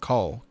State, if I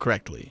recall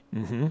correctly.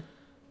 Mm-hmm.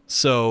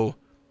 So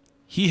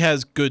he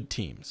has good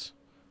teams.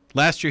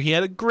 Last year he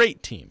had a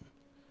great team.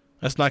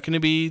 That's not going to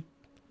be,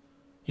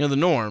 the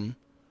norm.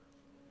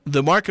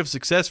 The mark of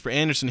success for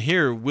Anderson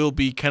here will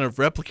be kind of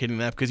replicating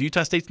that because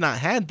Utah State's not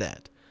had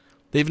that.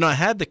 They've not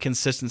had the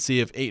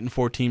consistency of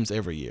 8-4 teams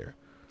every year.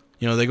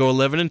 They go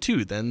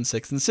 11-2, then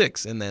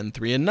 6-6, and then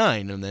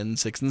 3-9, and then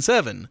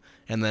 6-7,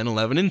 and then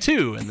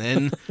 11-2, and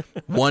then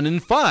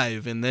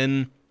 1-5, and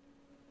then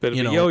bit of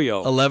a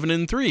yo-yo.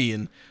 11-3,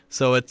 and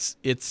so it's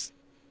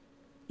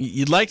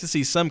you'd like to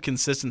see some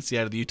consistency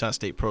out of the Utah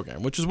State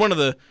program, which is one of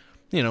the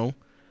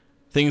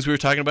things we were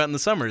talking about in the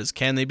summer is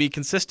can they be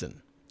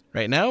consistent?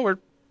 Right now we're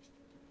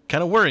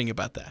kind of worrying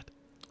about that.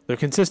 They're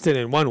consistent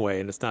in one way,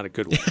 and it's not a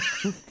good one.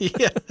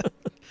 Yeah,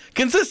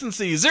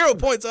 consistency, 0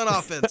 points on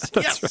offense.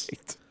 That's yes.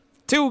 Right.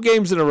 2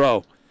 games in a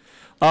row.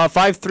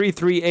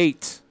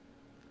 5-3-3-8.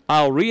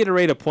 I'll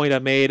reiterate a point I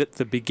made at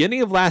the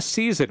beginning of last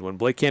season when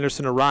Blake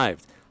Anderson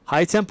arrived.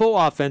 High-tempo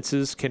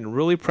offenses can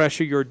really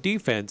pressure your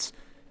defense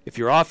if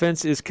your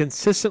offense is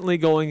consistently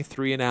going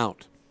 3 and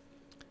out.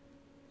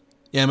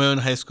 Yeah, in my own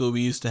high school,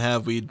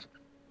 we'd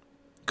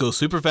go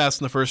super fast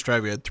in the first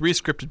drive. We had 3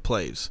 scripted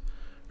plays.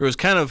 It was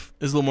a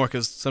little more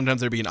because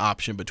sometimes there'd be an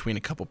option between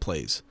a couple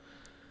plays.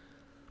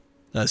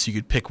 So you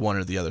could pick one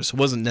or the other. So it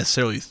wasn't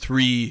necessarily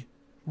 3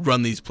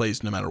 run these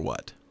plays no matter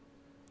what.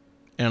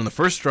 And on the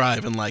first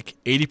drive, in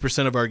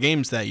 80% of our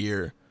games that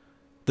year,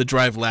 the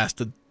drive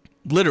lasted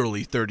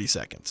literally 30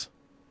 seconds.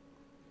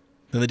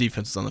 Then the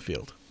defense is on the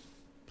field.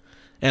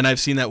 And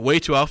I've seen that way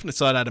too often. I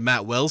saw it out of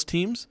Matt Wells'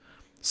 teams.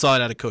 Saw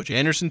it out of Coach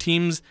Anderson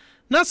teams.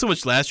 Not so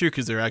much last year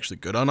because they're actually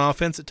good on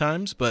offense at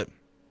times, but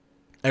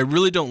I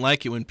really don't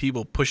like it when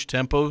people push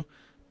tempo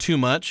too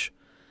much.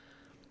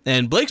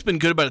 And Blake's been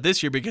good about it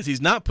this year because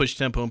he's not pushed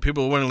tempo, and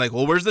people are wondering,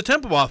 well, where's the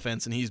tempo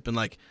offense? And he's been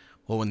like,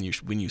 well,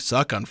 when you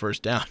suck on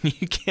first down,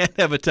 you can't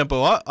have a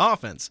tempo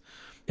offense.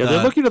 Yeah,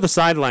 they're looking to the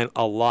sideline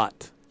a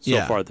lot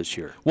so far this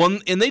year. Well,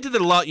 and they did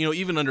it a lot,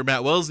 even under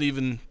Matt Wells,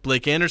 even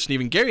Blake Anderson,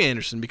 even Gary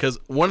Anderson, because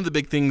one of the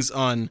big things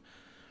on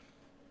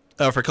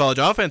for college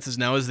offenses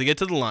now is they get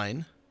to the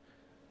line,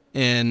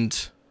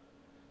 and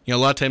a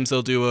lot of times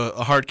they'll do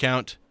a hard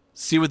count,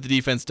 see what the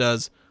defense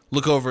does,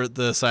 look over at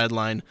the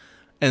sideline,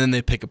 and then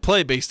they pick a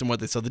play based on what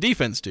they saw the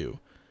defense do,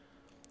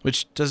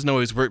 which doesn't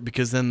always work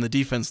because then the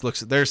defense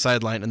looks at their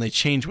sideline and they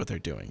change what they're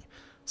doing.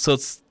 So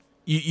it's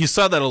you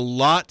saw that a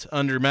lot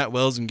under Matt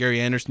Wells and Gary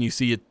Anderson. You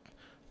see it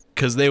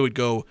because they would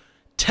go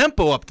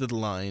tempo up to the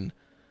line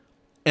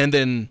and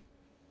then,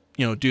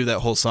 do that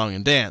whole song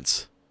and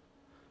dance.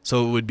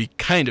 So it would be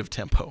kind of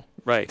tempo.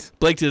 Right.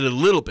 Blake did it a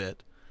little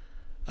bit,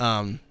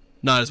 not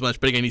as much,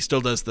 but again, he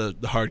still does the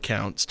hard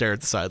count, stare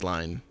at the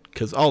sideline,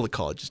 because all the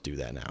colleges do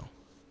that now.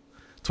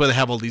 That's why they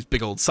have all these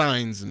big old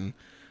signs and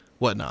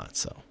whatnot.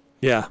 So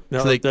yeah,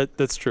 no, so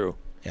that's true.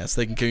 Yeah,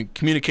 so they can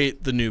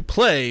communicate the new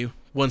play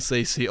once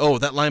they see,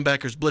 that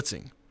linebacker's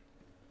blitzing,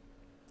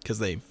 because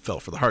they fell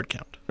for the hard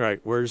count.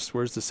 Right. Where's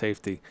the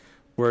safety?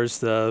 Where's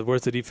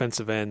the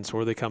defensive ends?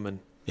 Where are they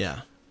coming?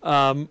 Yeah.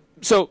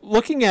 So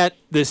looking at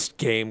this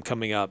game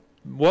coming up,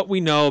 what we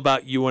know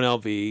about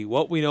UNLV,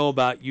 what we know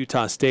about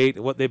Utah State,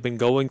 what they've been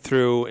going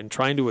through and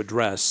trying to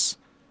address,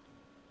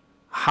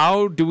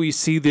 how do we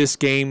see this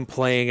game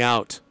playing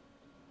out?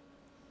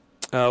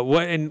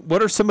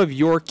 What are some of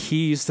your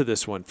keys to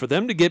this one for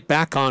them to get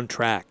back on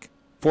track?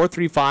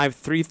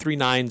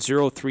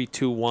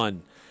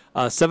 435-339-0321.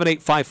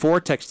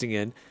 7854 texting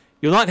in.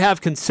 You'll not have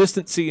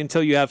consistency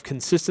until you have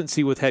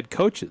consistency with head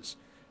coaches.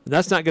 And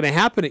that's not going to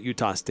happen at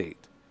Utah State.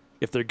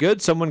 If they're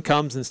good, someone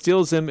comes and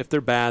steals them. If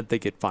they're bad, they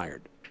get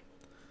fired.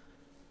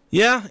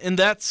 Yeah, and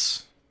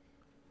that's...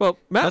 Well,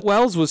 Matt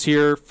Wells was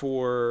here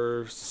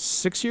for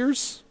 6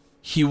 years?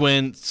 He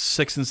went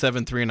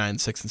 6-7, 3-9,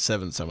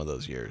 6-7 some of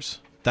those years.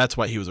 That's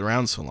why he was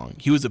around so long.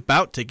 He was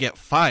about to get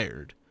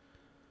fired,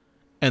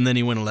 and then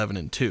he went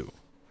 11-2.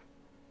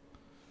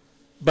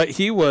 But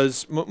he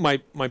was my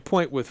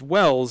point with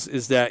Wells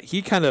is that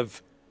he kind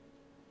of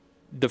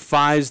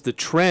defies the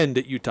trend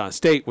at Utah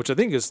State, which I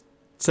think is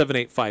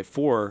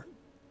 7854.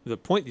 The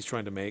point he's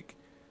trying to make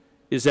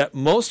is that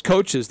most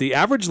coaches, the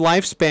average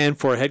lifespan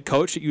for a head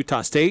coach at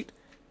Utah State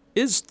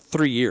is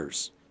 3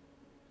 years.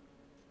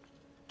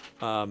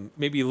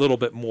 Maybe a little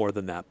bit more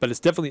than that, but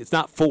it's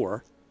not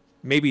 4,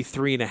 maybe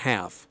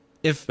 3.5.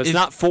 But it's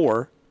not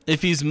 4.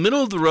 If he's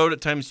middle of the road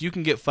at times, you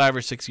can get 5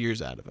 or 6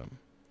 years out of him.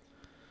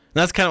 And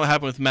that's kind of what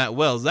happened with Matt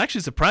Wells. It's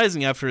actually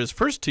surprising after his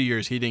first 2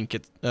 years he didn't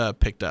get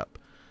picked up,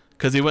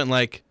 because he went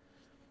like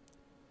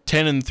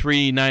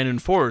 10-3,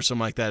 9-4 or something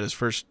like that his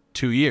first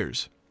 2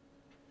 years.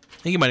 I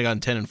think he might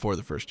have gotten 10-4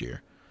 the first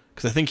year,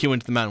 because I think he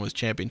went to the Mountain West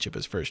Championship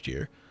his first year.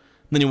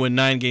 And then he won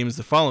 9 games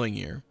the following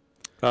year.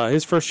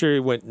 His first year he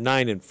went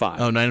 9-5.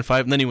 Oh, 9-5,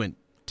 and then he went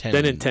 10.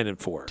 Then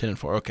 10-4.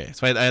 10-4. Okay,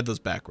 so I had those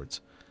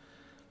backwards.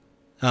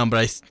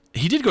 But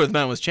he did go to the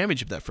Mountain West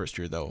Championship that first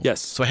year, though.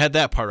 Yes. So I had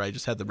that part right. I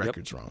just had the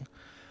records wrong.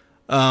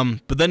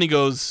 But then he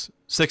goes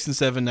 6-7,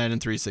 9-3,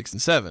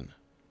 6-7,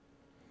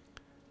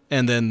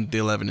 and then the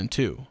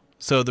 11-2.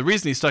 So the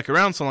reason he stuck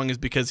around so long is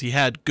because he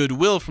had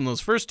goodwill from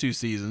those first 2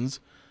 seasons,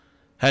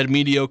 had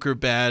mediocre,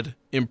 bad,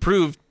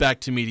 improved back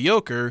to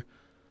mediocre.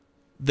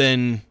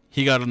 Then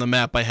he got on the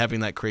map by having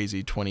that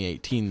crazy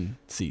 2018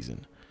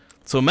 season.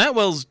 So Matt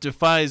Wells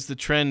defies the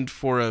trend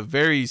for a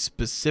very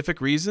specific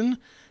reason,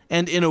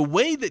 and in a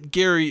way that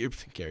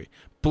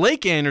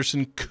Blake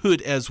Anderson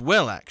could as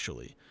well,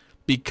 actually.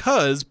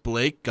 Because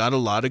Blake got a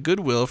lot of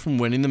goodwill from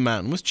winning the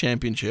Mountain West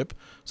Championship,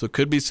 so it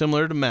could be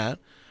similar to Matt.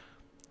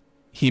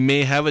 He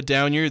may have a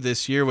down year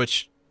this year,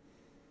 which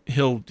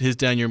his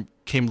down year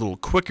came a little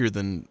quicker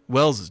than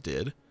Wells's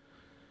did.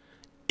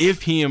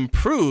 If he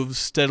improves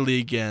steadily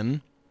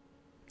again,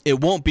 it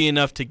won't be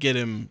enough to get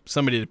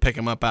somebody to pick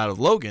him up out of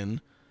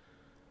Logan,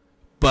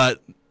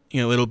 but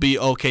it'll be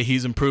okay.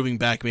 He's improving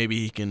back. Maybe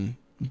he can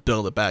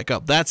build it back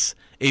up. That's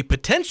a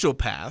potential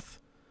path.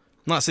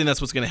 I'm not saying that's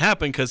what's going to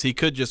happen, because he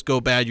could just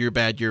go bad year,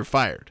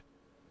 fired.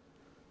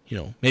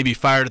 Maybe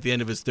fired at the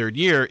end of his 3rd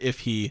year if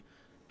he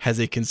has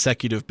a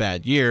consecutive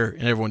bad year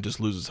and everyone just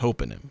loses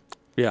hope in him.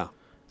 Yeah.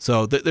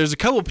 So there's a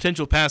couple of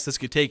potential paths this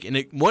could take,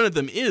 and one of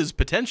them is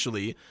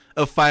potentially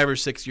a 5 or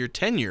 6 year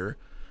tenure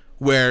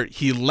where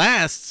he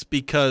lasts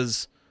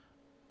because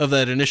of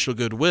that initial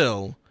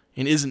goodwill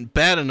and isn't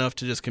bad enough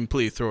to just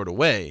completely throw it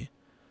away.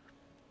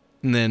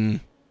 And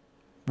then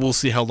we'll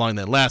see how long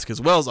that lasts,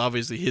 because Wells,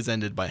 obviously, his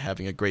ended by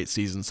having a great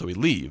season, so he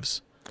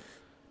leaves.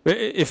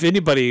 If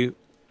anybody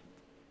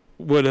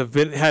would have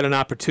had an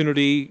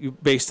opportunity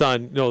based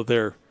on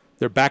their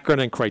background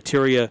and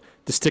criteria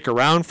to stick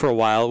around for a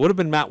while, it would have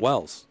been Matt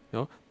Wells.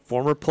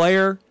 Former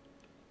player,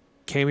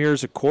 came here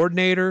as a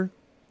coordinator.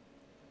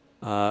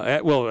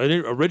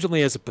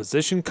 Originally as a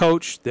position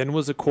coach, then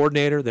was a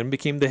coordinator, then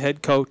became the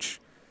head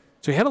coach.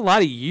 So he had a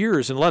lot of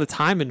years and a lot of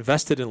time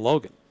invested in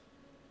Logan.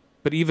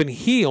 But even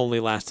he only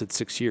lasted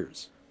 6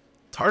 years.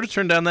 It's hard to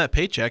turn down that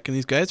paycheck, and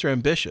these guys are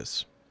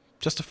ambitious.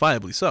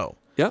 Justifiably so.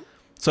 Yep.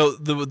 So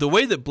the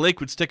way that Blake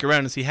would stick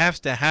around is he has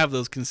to have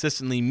those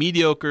consistently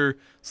mediocre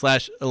 /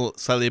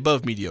 slightly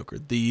above mediocre,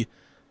 the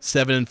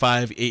 7-5,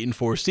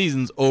 8-4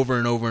 seasons over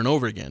and over and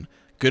over again.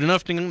 Good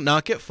enough to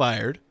not get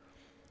fired,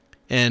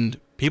 and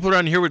people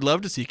around here would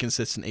love to see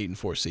consistent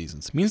 8-4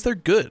 seasons. It means they're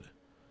good.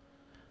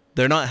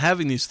 They're not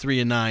having these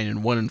 3-9 and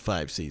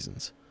 1-5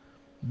 seasons.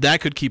 That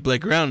could keep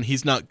Blake around.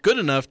 He's not good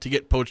enough to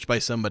get poached by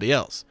somebody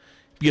else.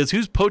 Because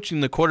who's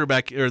poaching the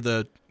quarterback or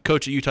the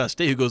coach at Utah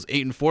State who goes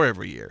 8-4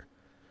 every year?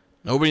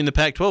 Nobody in the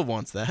Pac-12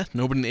 wants that.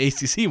 Nobody in the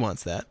ACC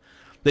wants that.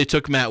 They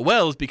took Matt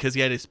Wells because he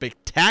had a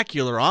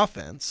spectacular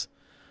offense,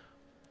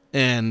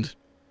 and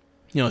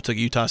it took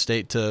Utah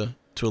State to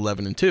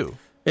 11-2.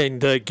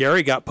 And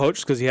Gary got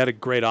poached because he had a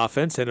great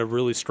offense and a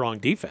really strong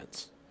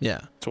defense. Yeah,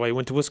 that's why he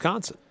went to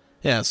Wisconsin.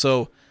 Yeah,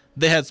 so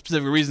they had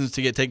specific reasons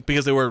to get taken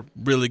because they were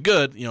really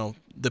good.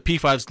 The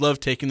P5s love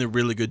taking the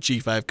really good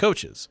G5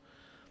 coaches,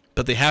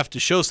 but they have to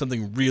show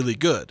something really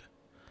good.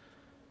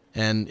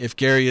 And if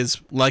Gary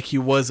is like he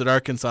was at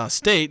Arkansas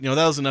State, that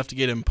was enough to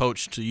get him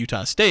poached to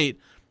Utah State,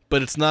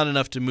 but it's not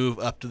enough to move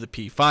up to the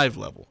P5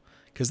 level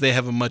because they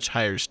have a much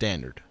higher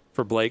standard.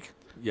 For Blake?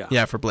 Yeah.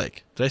 Yeah, for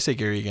Blake. Did I say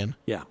Gary again?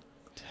 Yeah.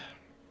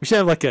 We should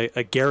have like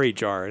a Gary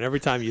jar, and every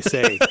time you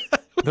say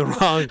the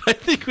wrong... I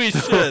think we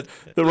should.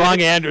 The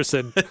wrong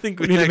Anderson. I think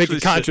we need to make a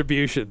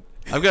contribution.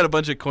 I've got a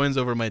bunch of coins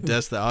over my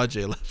desk that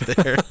Ajay left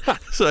there,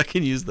 so I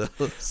can use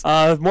those.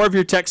 More of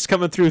your texts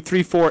coming through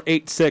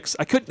 3486.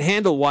 I couldn't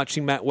handle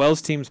watching Matt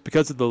Wells' teams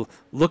because of the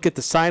look at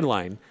the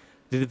sideline.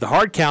 They did the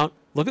hard count,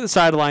 look at the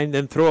sideline,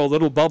 then throw a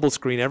little bubble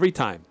screen every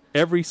time.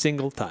 Every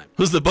single time. It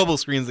was the bubble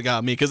screens that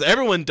got me because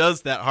everyone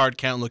does that hard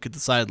count look at the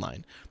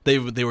sideline. They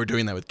were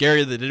doing that with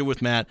Gary. They did it with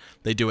Matt.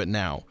 They do it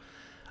now.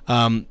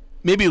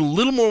 Maybe a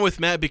little more with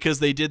Matt because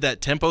they did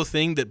that tempo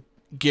thing that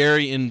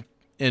Gary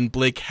and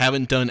Blake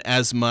haven't done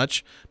as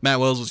much. Matt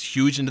Wells was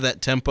huge into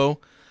that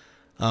tempo,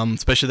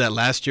 especially that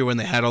last year when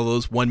they had all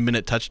those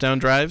 1-minute touchdown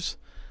drives.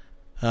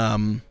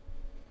 So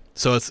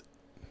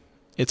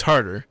it's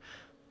harder.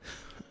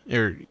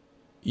 Or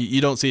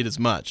you don't see it as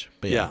much.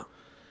 But yeah.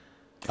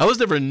 I was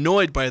never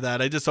annoyed by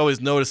that. I just always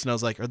noticed, and I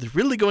was like, are they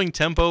really going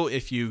tempo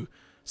if you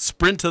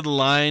sprint to the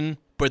line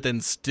but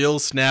then still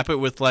snap it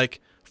with like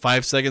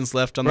 5 seconds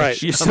left on the clock?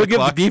 Right, you still give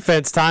the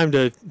defense time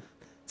to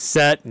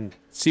set and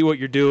see what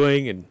you're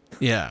doing and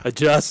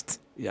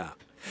adjust. Yeah.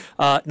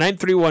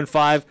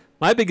 9315,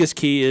 my biggest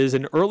key is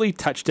an early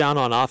touchdown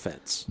on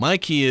offense. My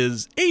key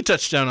is a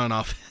touchdown on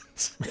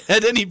offense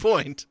at any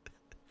point.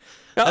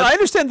 Now, I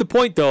understand the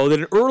point, though, that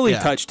an early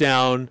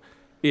touchdown...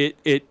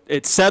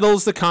 It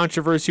settles the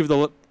controversy of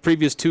the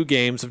previous 2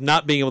 games of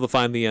not being able to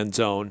find the end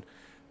zone.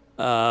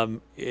 A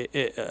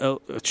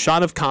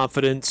shot of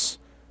confidence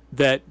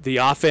that the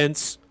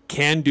offense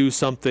can do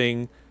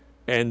something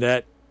and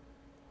that,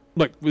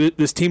 look,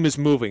 this team is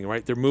moving,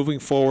 right? They're moving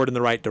forward in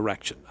the right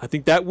direction. I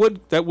think that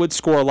would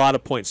score a lot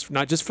of points,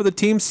 not just for the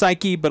team's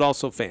psyche, but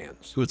also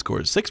fans. Who would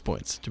score 6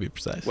 points, to be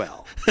precise.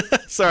 Well.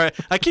 Sorry,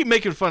 I keep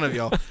making fun of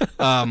y'all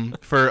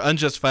for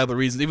unjustifiable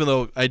reasons, even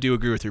though I do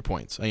agree with your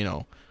points.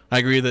 I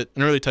agree that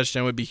an early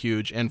touchdown would be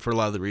huge, and for a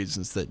lot of the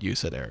reasons that you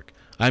said, Eric.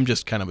 I'm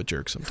just kind of a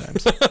jerk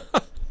sometimes.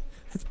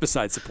 That's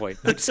besides the point.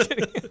 I'm just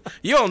kidding.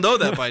 You all know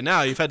that by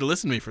now. You've had to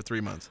listen to me for 3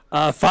 months.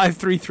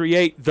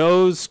 5338,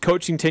 those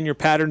coaching tenure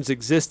patterns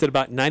exist at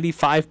about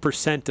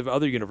 95% of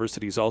other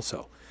universities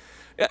also.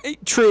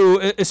 True,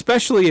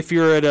 especially if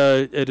you're at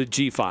a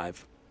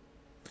G5.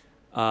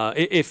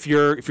 If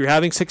you're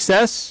having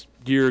success,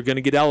 you're going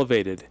to get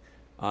elevated.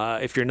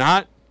 If you're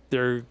not,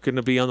 they're going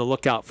to be on the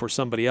lookout for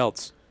somebody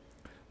else.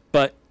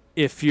 But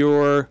if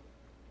you're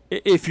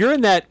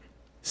in that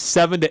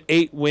 7 to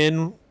 8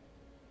 win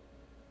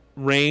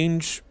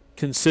range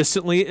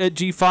consistently at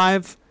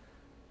G5,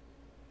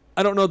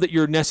 I don't know that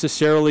you're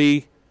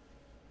necessarily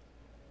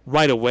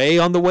right away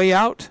on the way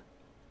out.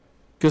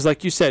 Because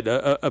like you said,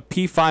 a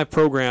P5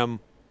 program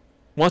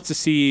wants to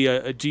see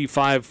a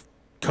G5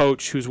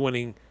 coach who's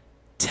winning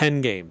 10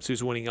 games,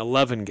 who's winning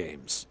 11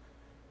 games.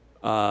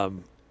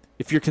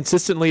 If you're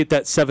consistently at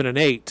that 7 and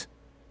 8,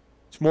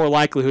 it's more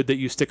likelihood that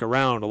you stick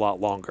around a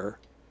lot longer.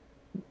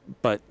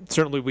 But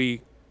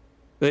certainly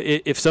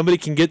if somebody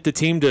can get the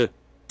team to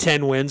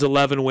 10 wins,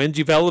 11 wins,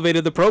 you've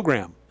elevated the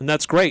program, and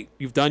that's great.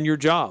 You've done your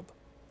job.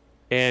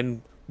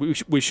 And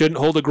we shouldn't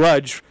hold a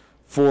grudge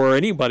for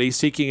anybody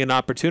seeking an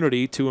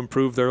opportunity to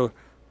improve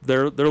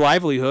their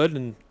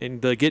livelihood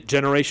and get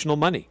generational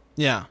money.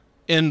 Yeah.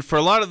 And for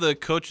a lot of the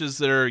coaches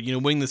that are,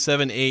 winning the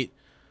 7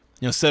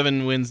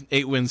 wins,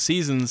 8 win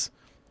seasons,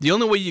 the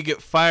only way you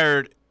get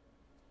fired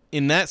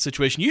in that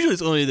situation, usually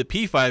it's only the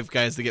P5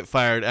 guys that get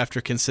fired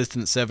after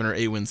consistent 7 or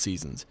 8 win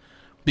seasons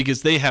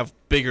because they have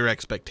bigger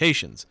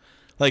expectations.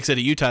 Like I said,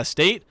 at Utah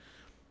State,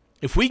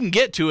 if we can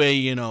get to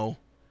a,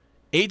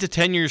 8 to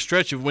 10 year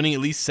stretch of winning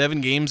at least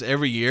 7 games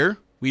every year,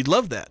 we'd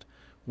love that.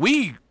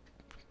 We,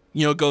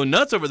 go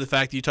nuts over the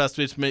fact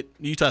that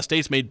Utah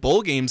State's made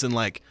bowl games in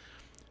like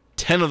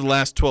 10 of the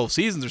last 12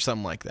 seasons or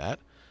something like that.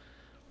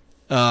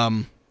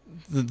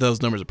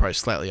 Those numbers are probably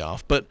slightly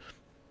off, but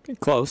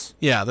Close.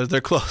 Yeah,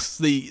 they're close.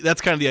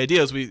 That's kind of the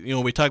idea. Is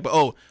we talk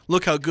about,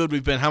 look how good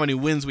we've been, how many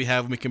wins we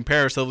have, and we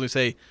compare ourselves. And we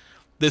say,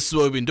 this is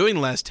what we've been doing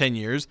the last 10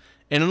 years.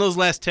 And in those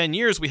last 10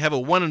 years, we have a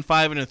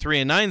 1-5 and a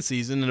 3-9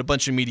 season and a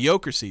bunch of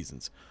mediocre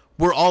seasons.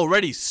 We're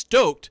already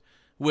stoked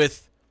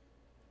with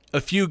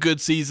a few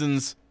good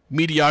seasons,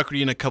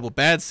 mediocrity, and a couple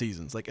bad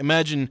seasons. Like,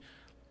 imagine,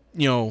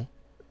 this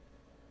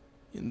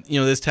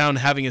town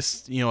having a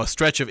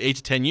stretch of 8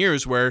 to 10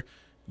 years where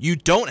you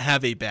don't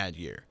have a bad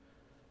year.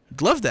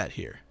 I'd love that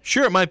here.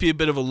 Sure, it might be a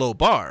bit of a low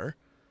bar,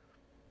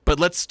 but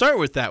let's start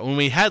with that. When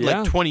we had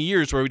 20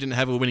 years where we didn't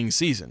have a winning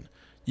season,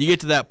 you get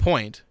to that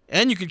point,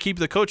 and you could keep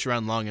the coach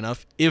around long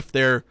enough if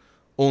they're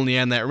only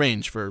in that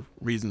range for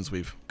reasons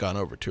we've gone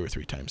over 2 or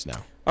 3 times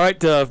now. All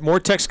right, more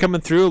text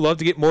coming through. Love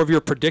to get more of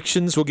your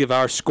predictions. We'll give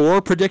our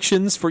score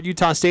predictions for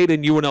Utah State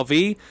and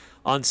UNLV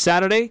on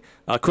Saturday.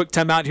 A quick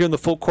timeout here in the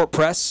Full Court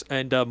Press,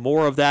 and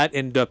more of that.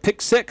 And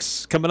Pick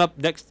 6 coming up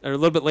next, or a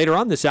little bit later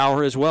on this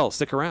hour as well.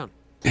 Stick around.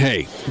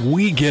 Hey,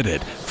 we get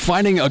it.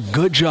 Finding a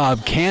good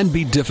job can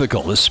be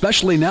difficult,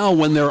 especially now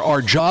when there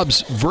are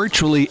jobs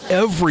virtually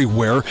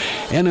everywhere,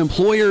 and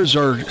employers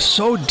are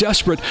so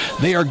desperate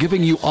they are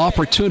giving you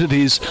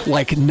opportunities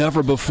like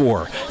never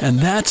before. And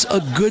that's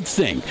a good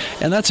thing.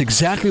 And that's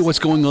exactly what's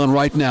going on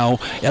right now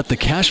at the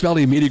Cache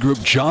Valley Media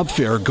Group Job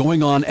Fair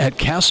going on at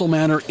Castle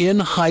Manor in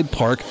Hyde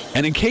Park.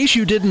 And in case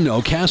you didn't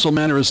know, Castle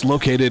Manor is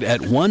located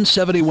at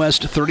 170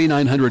 West,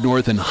 3900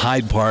 North in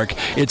Hyde Park.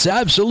 It's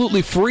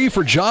absolutely free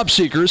for job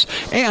seekers,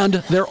 and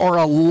there are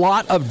a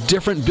lot of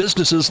different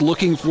businesses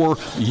looking for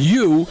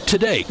you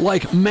today,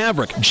 like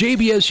Maverick,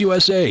 JBS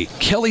USA,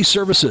 Kelly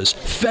Services,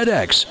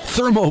 FedEx,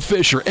 Thermo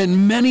Fisher,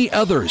 and many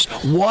others.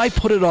 Why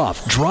put it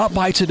off? Drop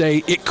by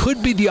today. It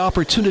could be the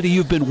opportunity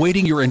you've been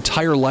waiting your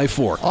entire life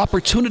for.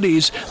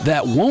 Opportunities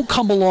that won't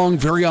come along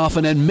very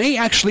often and may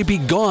actually be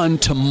gone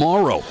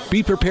tomorrow.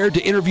 Be prepared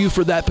to interview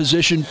for that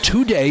position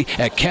today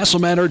at Castle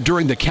Manor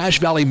during the Cache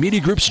Valley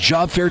Media Group's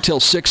Job Fair till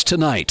 6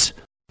 tonight.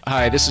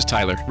 Hi, this is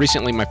Tyler.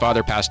 Recently, my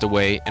father passed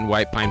away, and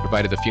White Pine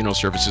provided the funeral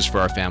services for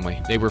our family.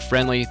 They were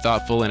friendly,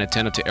 thoughtful, and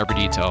attentive to every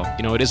detail.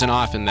 It isn't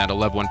often that a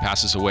loved one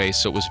passes away,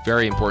 so it was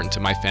very important to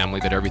my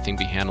family that everything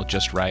be handled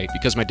just right.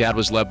 Because my dad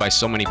was loved by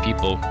so many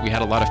people, we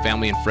had a lot of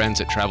family and friends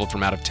that traveled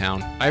from out of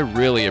town. I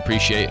really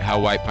appreciate how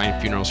White Pine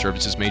Funeral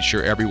Services made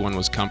sure everyone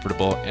was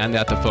comfortable and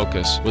that the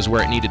focus was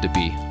where it needed to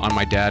be, on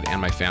my dad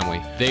and my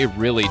family. They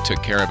really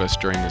took care of us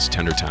during this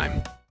tender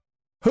time.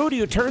 Who do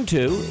you turn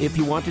to if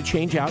you want to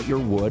change out your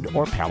wood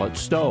or pellet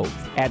stove?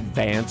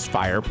 Advanced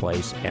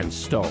Fireplace and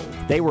Stove.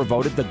 They were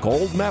voted the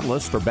gold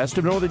medalist for Best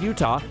of Northern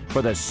Utah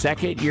for the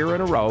second year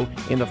in a row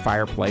in the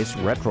fireplace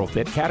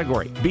retrofit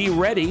category. Be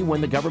ready when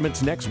the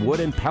government's next wood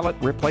and pellet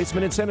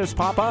replacement incentives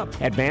pop up.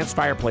 Advanced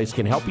Fireplace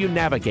can help you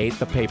navigate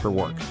the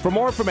paperwork. For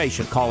more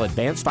information, call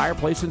Advanced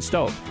Fireplace and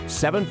Stove,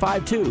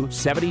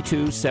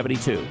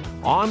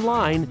 752-7272.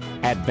 Online,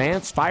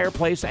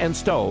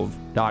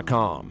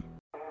 advancedfireplaceandstove.com.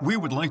 We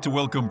would like to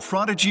welcome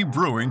Prodigy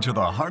Brewing to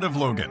the heart of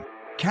Logan,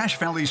 Cache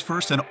Valley's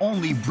first and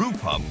only brew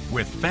pub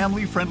with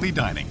family-friendly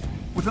dining.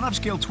 With an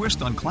upscale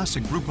twist on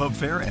classic brew pub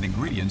fare and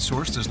ingredients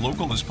sourced as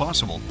local as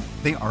possible,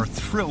 they are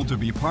thrilled to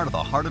be part of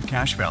the heart of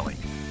Cache Valley.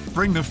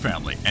 Bring the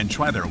family and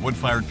try their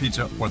wood-fired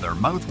pizza or their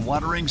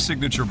mouth-watering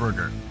signature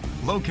burger.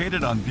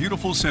 Located on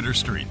beautiful Center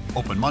Street,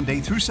 open Monday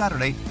through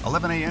Saturday,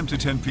 11 a.m. to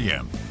 10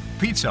 p.m.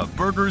 Pizza,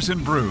 burgers,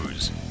 and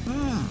brews.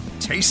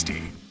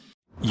 Tasty.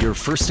 You're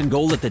first and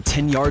goal at the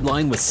 10-yard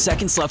line with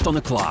seconds left on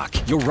the clock.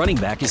 Your running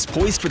back is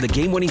poised for the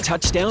game-winning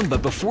touchdown,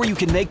 but before you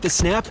can make the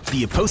snap,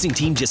 the opposing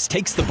team just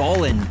takes the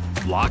ball and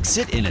locks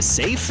it in a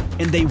safe,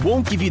 and they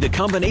won't give you the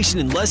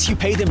combination unless you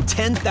pay them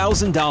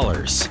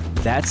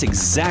 $10,000. That's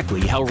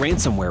exactly how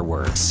ransomware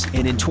works.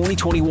 And in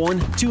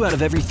 2021, 2 out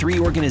of every 3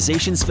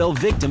 organizations fell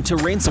victim to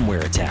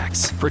ransomware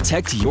attacks.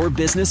 Protect your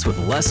business with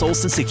Les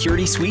Olson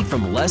Security Suite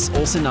from Les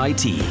Olson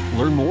IT.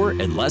 Learn more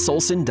at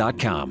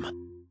lesolson.com.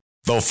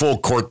 The Full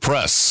Court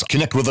Press.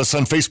 Connect with us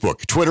on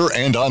Facebook, Twitter,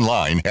 and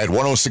online at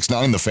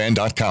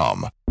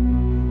 1069thefan.com.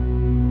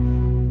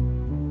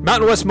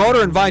 Mountain West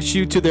Motor invites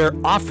you to their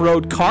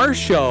off-road car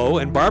show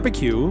and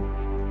barbecue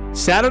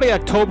Saturday,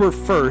 October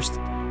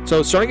 1st.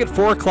 So starting at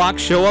 4 o'clock,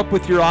 show up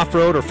with your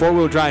off-road or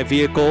four-wheel drive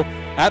vehicle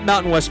at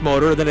Mountain West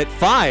Motor. Then at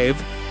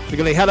 5, you're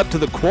going to head up to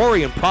the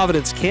quarry in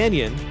Providence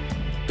Canyon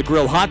to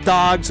grill hot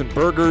dogs and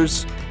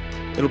burgers.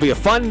 It'll be a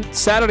fun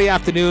Saturday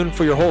afternoon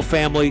for your whole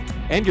family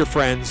and your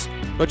friends.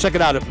 Go check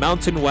it out at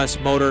Mountain West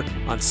Motor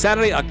on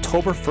Saturday,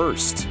 October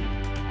 1st.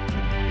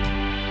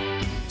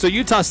 So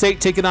Utah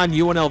State taking on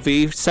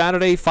UNLV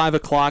Saturday, 5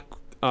 o'clock.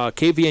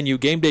 KVNU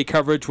game day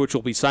coverage, which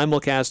will be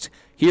simulcast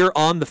here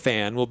on The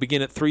Fan, will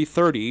begin at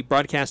 3:30,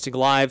 broadcasting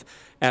live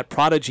at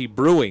Prodigy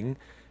Brewing.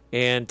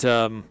 And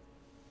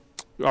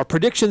our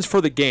predictions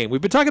for the game.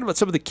 We've been talking about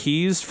some of the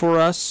keys for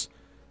us.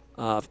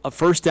 A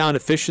first down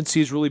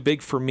efficiency is really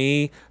big for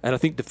me, and I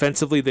think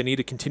defensively they need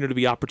to continue to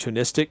be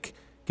opportunistic,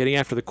 getting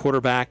after the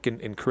quarterback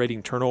and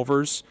creating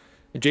turnovers.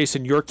 And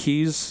Jason, your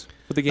keys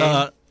for the game?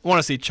 I want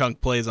to see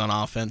chunk plays on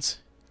offense.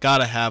 Got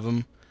to have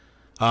them.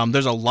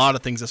 There's a lot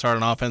of things that start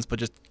on offense, but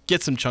just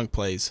get some chunk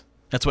plays.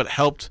 That's what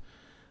helped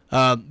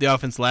the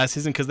offense last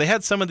season, because they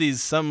had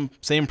some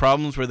same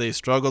problems where they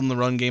struggled in the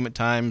run game at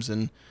times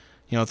and,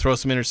 throw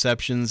some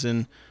interceptions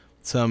and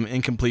some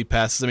incomplete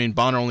passes. I mean,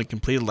 Bonner only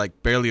completed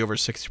barely over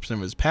 60%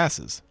 of his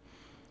passes,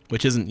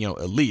 which isn't,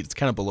 elite. It's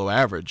kind of below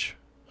average,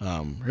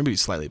 or maybe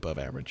slightly above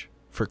average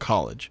for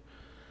college.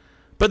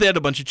 But they had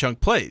a bunch of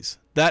chunk plays.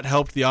 That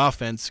helped the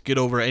offense get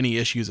over any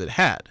issues it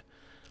had.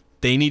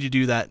 They need to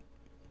do that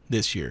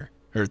this year,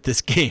 or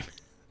this game.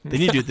 They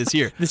need to do it this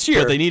year.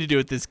 But they need to do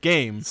it this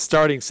game.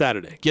 Starting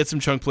Saturday. Get some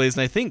chunk plays.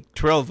 And I think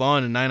Terrell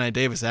Vaughn and Nine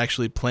Davis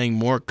actually playing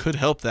more could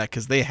help that,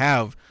 because they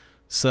have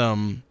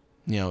some,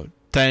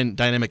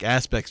 dynamic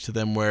aspects to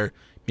them where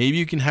maybe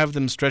you can have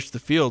them stretch the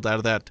field out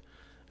of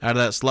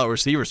that slot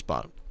receiver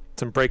spot.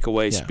 Some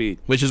breakaway speed.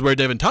 Which is where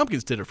Devin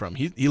Tompkins did it from.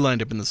 He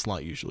lined up in the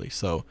slot usually.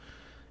 So,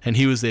 and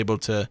he was able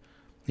to,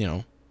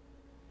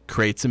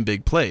 create some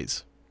big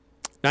plays.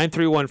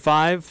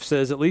 9315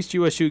 says, at least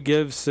USU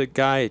gives a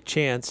guy a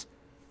chance,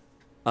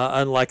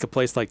 unlike a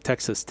place like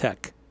Texas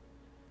Tech.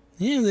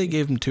 Yeah, they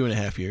gave him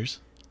 2.5 years.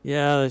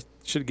 Yeah, they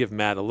should give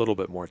Matt a little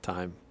bit more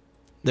time.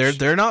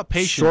 They're not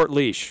patient. Short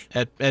leash.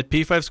 At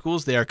P5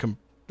 schools,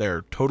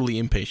 they're totally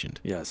impatient.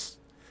 Yes.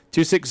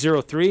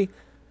 2603.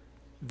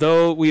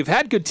 Though we've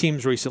had good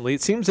teams recently,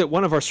 it seems that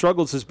one of our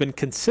struggles has been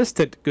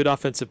consistent good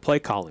offensive play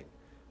calling.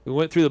 We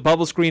went through the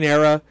bubble screen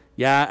era,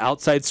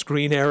 outside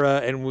screen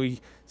era, and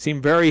we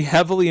seem very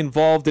heavily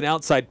involved in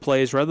outside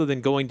plays rather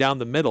than going down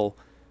the middle,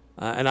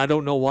 and I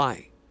don't know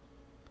why.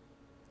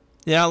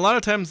 Yeah, a lot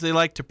of times they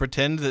like to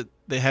pretend that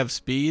they have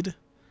speed,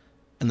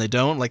 and they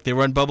don't. Like, they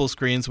run bubble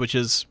screens, which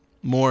is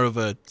more of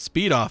a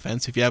speed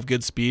offense. If you have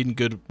good speed and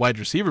good wide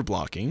receiver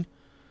blocking,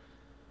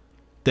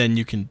 then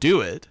you can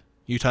do it.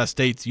 Utah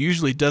State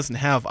usually doesn't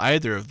have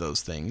either of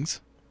those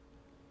things.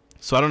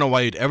 So I don't know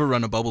why you'd ever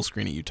run a bubble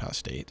screen at Utah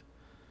State.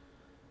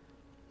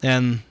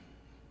 And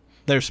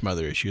there's some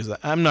other issues.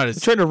 I'm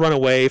trying to run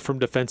away from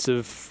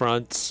defensive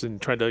fronts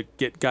and trying to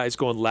get guys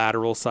going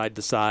lateral side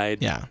to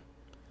side. Yeah.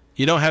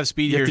 You don't have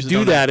speed you here. You have to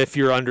do that if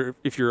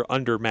you're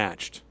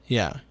undermatched.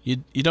 Yeah.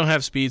 You don't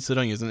have speed, so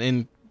don't use it.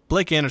 And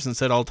Blake Anderson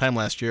said all the time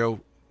last year,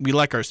 we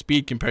like our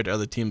speed compared to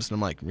other teams. And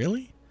I'm like,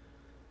 really?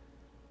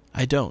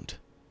 I don't.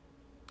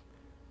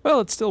 Well,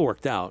 it still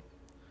worked out.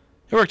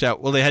 It worked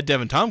out. Well, they had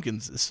Devin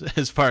Tompkins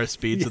as far as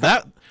speed, so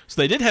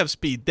they did have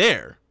speed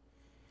there.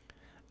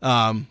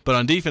 But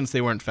on defense,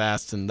 they weren't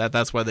fast, and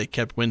that's why they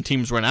kept, when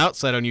teams run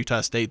outside on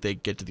Utah State, they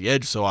get to the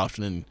edge so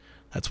often, and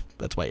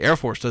that's why Air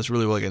Force does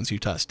really well against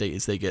Utah State,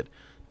 is they get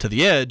to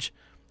the edge,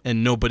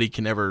 and nobody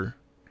can ever,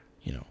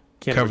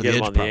 cover the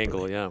edge on properly. The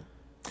angle, yeah.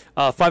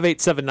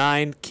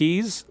 5879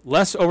 Keys,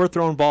 less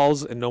overthrown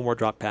balls and no more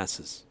drop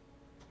passes.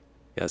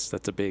 Yes,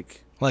 that's a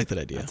big. I like that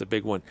idea. That's a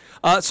big one.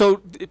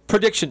 So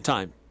prediction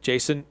time,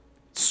 Jason.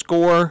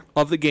 Score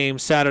of the game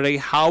Saturday.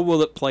 How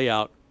will it play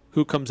out?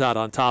 Who comes out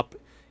on top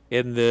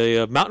in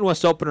the Mountain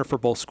West opener for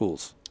both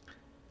schools?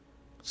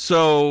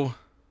 So,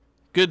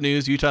 good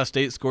news, Utah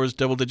State scores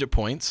double-digit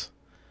points.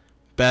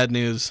 Bad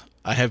news,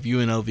 I have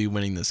UNLV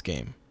winning this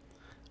game.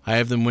 I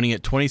have them winning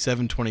at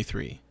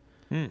 27-23.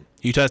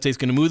 Utah State's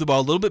going to move the ball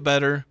a little bit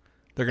better.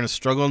 They're going to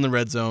struggle in the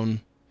red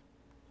zone,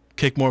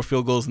 kick more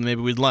field goals than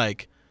maybe we'd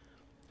like,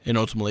 and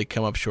ultimately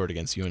come up short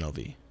against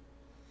UNLV.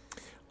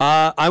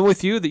 I'm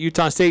with you that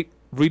Utah State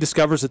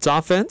rediscovers its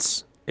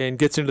offense and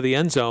gets into the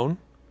end zone,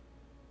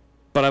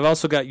 but I've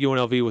also got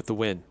UNLV with the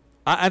win.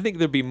 I think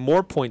there'd be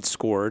more points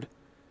scored.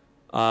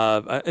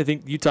 I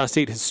think Utah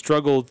State has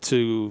struggled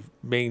to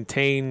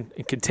maintain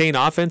and contain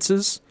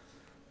offenses.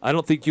 I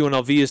don't think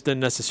UNLV has done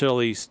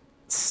necessarily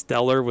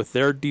stellar with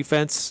their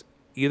defense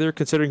either,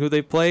 considering who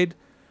they've played.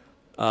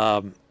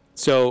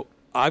 So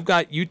I've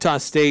got Utah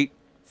State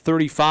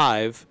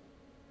 35,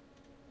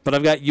 but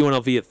I've got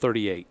UNLV at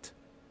 38.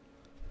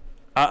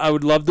 I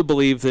would love to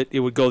believe that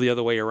it would go the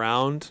other way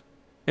around,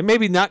 and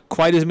maybe not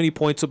quite as many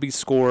points will be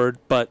scored,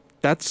 but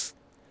that's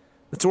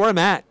where I'm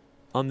at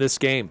on this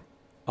game.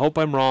 I hope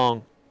I'm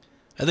wrong.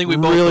 I think we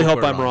both really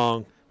hope I'm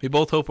wrong. We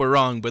both hope we're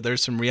wrong, but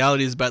there's some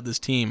realities about this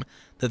team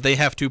that they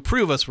have to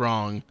prove us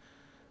wrong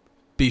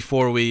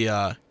before we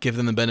give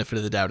them the benefit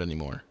of the doubt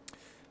anymore.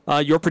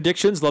 Your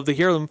predictions, love to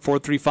hear them.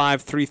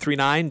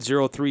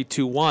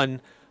 435-339-0321.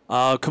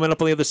 Coming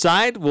up on the other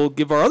side, we'll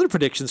give our other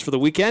predictions for the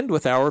weekend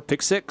with our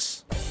Pick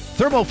 6.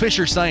 Thermo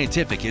Fisher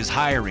Scientific is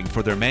hiring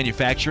for their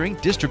manufacturing,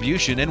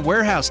 distribution, and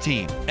warehouse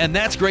team. And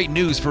that's great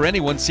news for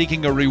anyone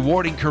seeking a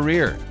rewarding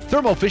career.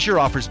 Thermo Fisher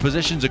offers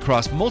positions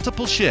across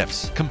multiple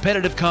shifts,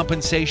 competitive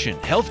compensation,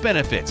 health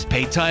benefits,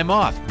 paid time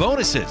off,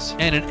 bonuses,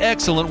 and an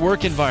excellent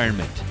work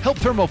environment. Help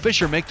Thermo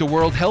Fisher make the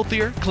world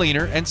healthier,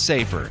 cleaner, and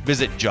safer.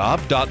 Visit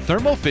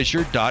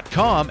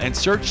job.thermofisher.com and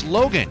search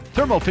Logan.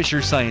 Thermo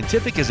Fisher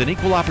Scientific is an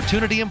equal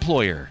opportunity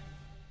employer.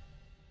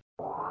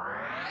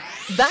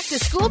 Back to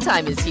school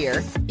time is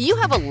here. You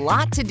have a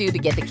lot to do to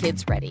get the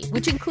kids ready,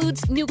 which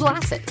includes new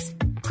glasses.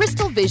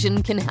 Crystal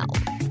Vision can help.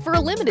 For a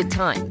limited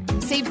time,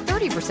 save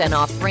 30%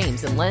 off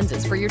frames and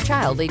lenses for your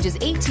child ages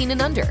 18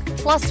 and under.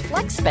 Plus,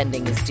 flex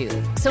spending is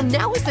due, so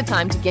now is the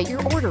time to get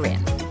your order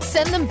in.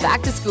 Send them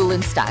back to school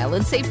in style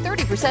and save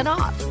 30%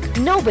 off.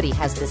 Nobody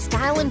has the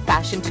style and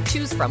fashion to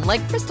choose from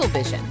like Crystal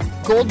Vision.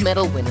 Gold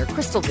medal winner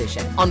Crystal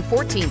Vision on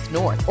 14th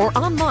North or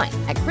online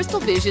at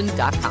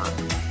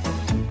crystalvision.com.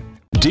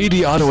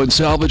 DD Auto and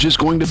Salvage is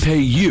going to pay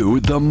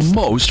you the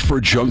most for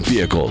junk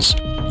vehicles.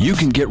 You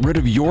can get rid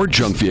of your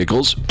junk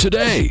vehicles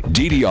today.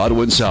 DD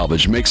Auto and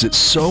Salvage makes it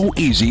so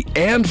easy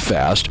and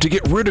fast to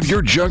get rid of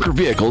your junker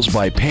vehicles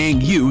by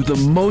paying you the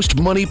most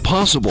money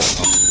possible.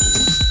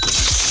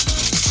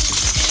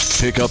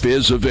 Pickup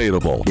is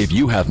available. If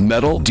you have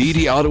metal,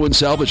 DD Auto and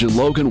Salvage in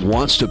Logan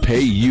wants to pay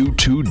you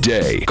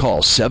today.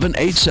 Call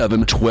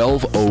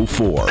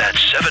 787-1204.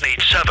 That's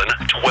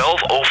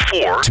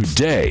 787-1204.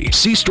 Today.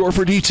 See store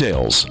for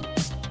details.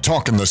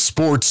 Talking the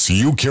sports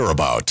you care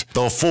about.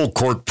 The Full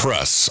Court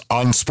Press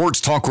on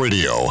Sports Talk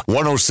Radio,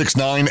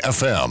 106.9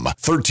 FM,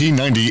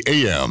 1390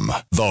 AM.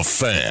 The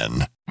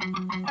Fan.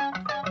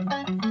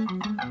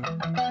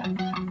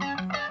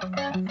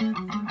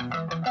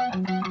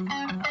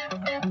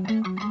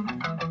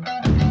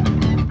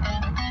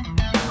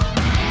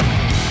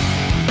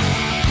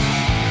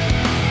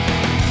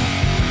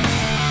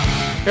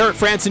 Eric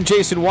Frandsen,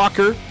 Jason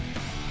Walker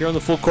here on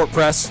the Full Court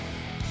Press.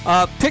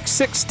 Pick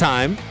 6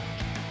 time.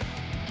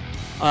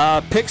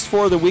 Picks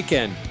for the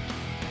weekend.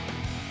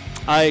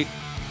 I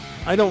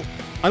don't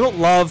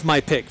love my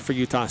pick for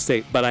Utah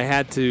State, but I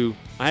had to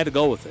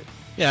go with it.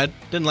 Yeah, I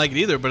didn't like it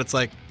either, but it's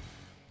like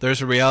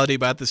there's a reality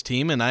about this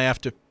team, and I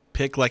have to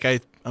pick like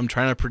I'm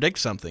trying to predict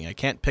something. I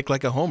can't pick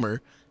like a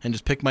homer and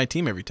just pick my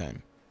team every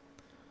time.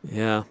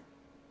 Yeah,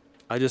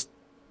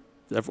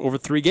 over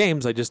 3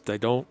 games, I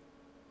don't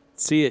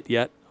see it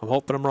yet. I'm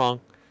hoping I'm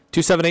wrong.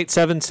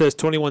 2787 says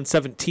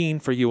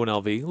 21-17 for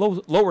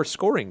UNLV. Lower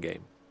scoring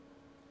game.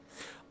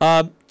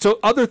 So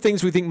other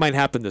things we think might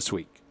happen this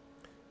week.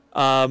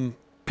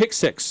 Pick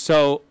 6.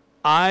 So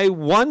I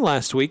won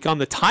last week on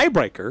the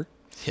tiebreaker.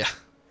 Yeah.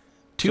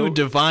 2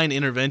 divine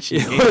intervention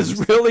games. It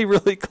was really,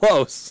 really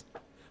close.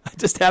 I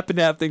just happened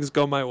to have things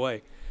go my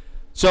way.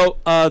 So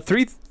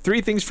three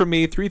things from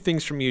me, 3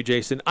 things from you,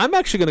 Jason. I'm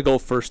actually going to go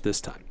first this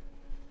time.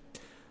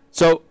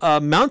 So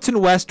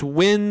Mountain West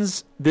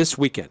wins this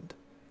weekend.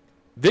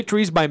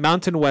 Victories by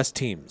Mountain West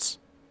teams.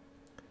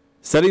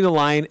 Setting the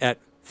line at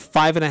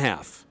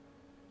 5.5.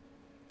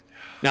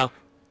 Now,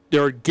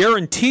 there are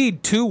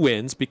guaranteed 2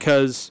 wins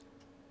because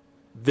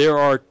there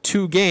are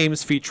 2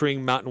 games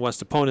featuring Mountain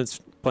West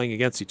opponents playing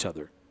against each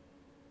other.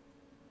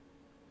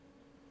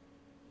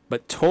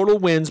 But total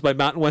wins by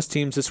Mountain West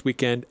teams this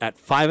weekend at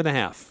 5.5.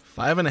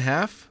 5.5? I'm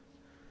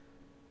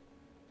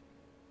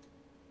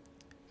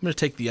going to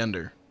take the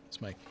under.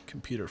 My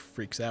computer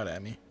freaks out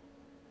at me.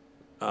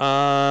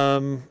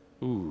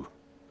 Ooh.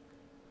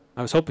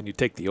 I was hoping you'd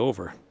take the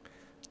over.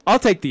 I'll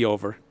take the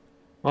over.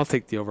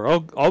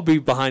 I'll be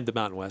behind the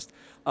Mountain West.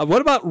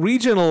 What about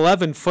Region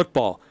 11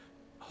 football?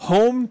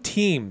 Home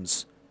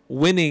teams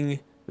winning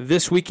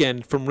this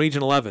weekend from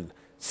Region 11,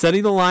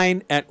 setting the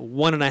line at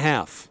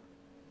 1.5.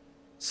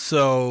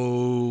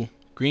 So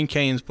Green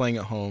Canyon's playing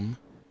at home.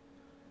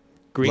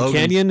 Green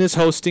Canyon is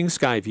hosting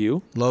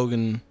Skyview.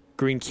 Logan.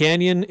 Green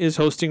Canyon is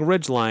hosting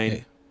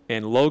Ridgeline,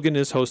 and Logan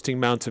is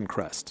hosting Mountain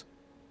Crest.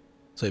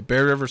 So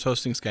Bear River's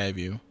hosting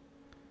Skyview.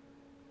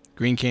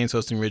 Green Canyon's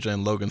hosting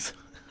Ridgeline. Logan's.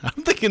 I'm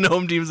thinking the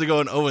home teams are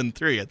going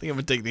 0-3. I think I'm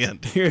going to take the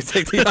under. You're going to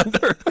take the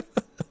under?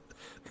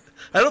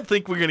 I don't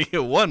think we're going to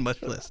get 1,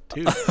 much less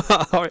 2.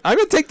 All right, I'm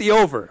going to take the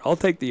over. I'll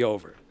take the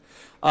over.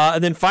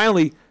 And then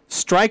finally,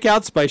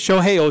 strikeouts by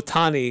Shohei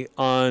Ohtani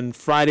on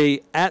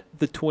Friday at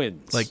the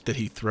Twins. Like that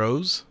he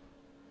throws?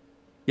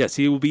 Yes,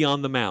 he will be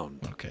on the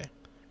mound. Okay.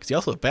 Because he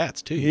also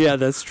bats, too. Yeah,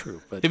 that's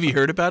true. But have you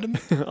heard about him?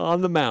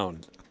 On the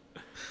mound.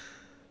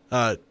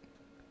 You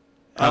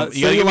got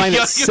the line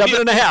at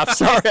 7.5.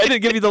 Sorry, I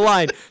didn't give you the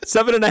line.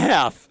 7.5.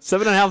 7.5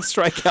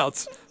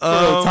 strikeouts for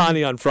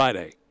Ohtani on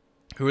Friday.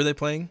 Who are they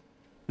playing?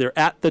 They're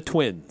at the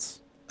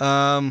Twins.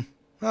 I'll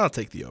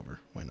take the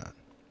over. Why not?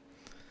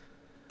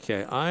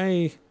 Okay,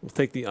 I will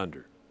take the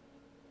under.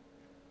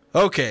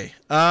 Okay.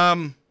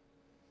 We'll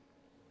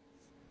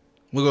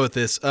go with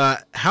this.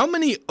 How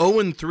many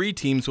 0-3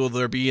 teams will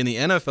there be in the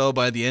NFL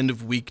by the end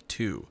of week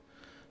 2?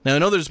 Now, I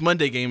know there's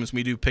Monday games.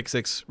 We do pick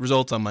 6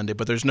 results on Monday,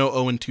 but there's no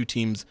 0-2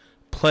 teams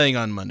playing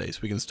on Monday, so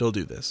we can still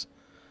do this.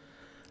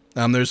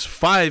 There's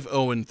 5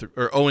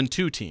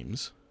 0-2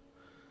 teams.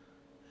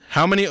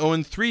 How many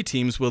 0-3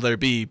 teams will there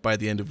be by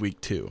the end of week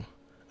 2?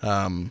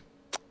 By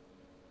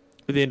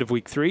the end of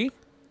week 3?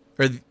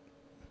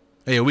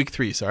 Week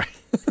 3, sorry.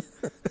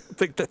 I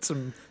think that's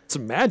some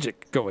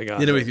magic going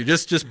on.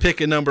 Just pick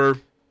a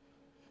number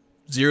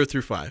 0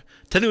 through 5.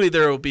 Technically,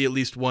 there will be at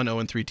least 1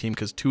 0-3 team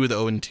because 2 of the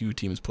 0-2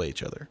 teams play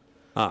each other.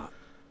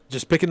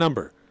 Just pick a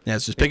number. Yeah,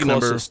 just pick a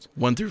number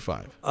 1 through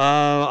 5.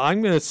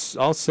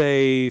 I'll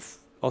say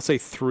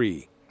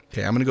 3.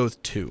 Okay, I'm gonna go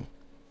with 2.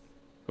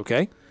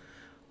 Okay.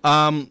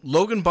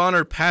 Logan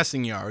Bonner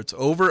passing yards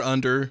over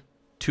under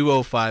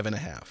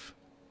 205.5.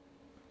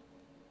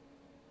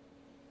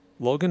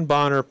 Logan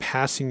Bonner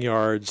passing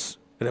yards.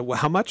 And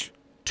how much?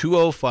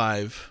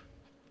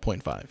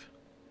 205.5.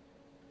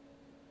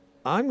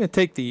 I'm going to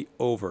take the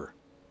over.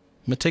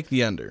 I'm going to take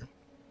the under.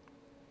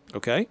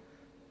 Okay.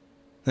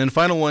 Then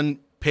final one,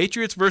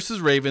 Patriots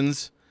versus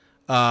Ravens.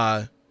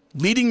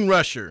 Leading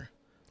rusher,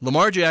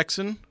 Lamar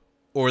Jackson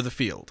or the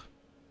field?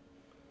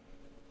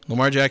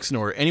 Lamar Jackson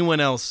or anyone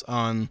else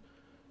on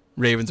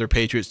Ravens or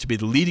Patriots to be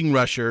the leading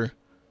rusher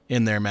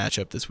in their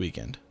matchup this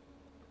weekend?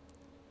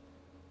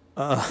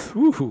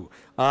 I'm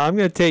going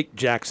to take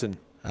Jackson.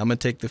 I'm going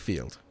to take the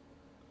field.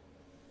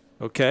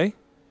 Okay.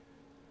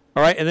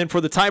 All right, and then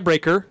for the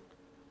tiebreaker,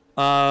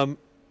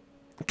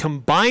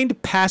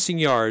 combined passing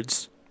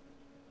yards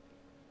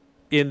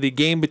in the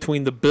game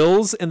between the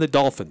Bills and the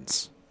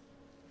Dolphins.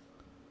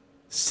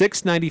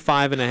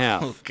 695.5.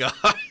 Oh,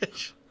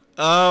 gosh.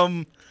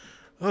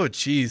 Oh,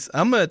 geez.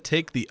 I'm going to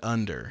take the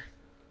under.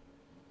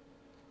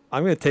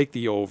 I'm going to take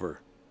the over.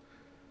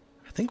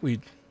 I think we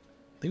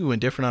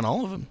went different on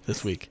all of them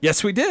this week.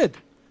 Yes, we did.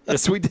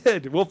 Yes, we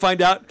did. We'll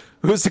find out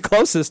who's the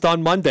closest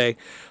on Monday.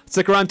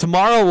 Stick around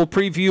tomorrow. We'll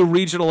preview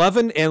Region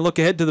 11 and look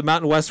ahead to the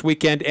Mountain West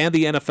weekend and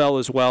the NFL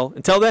as well.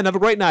 Until then, have a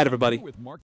great night, everybody.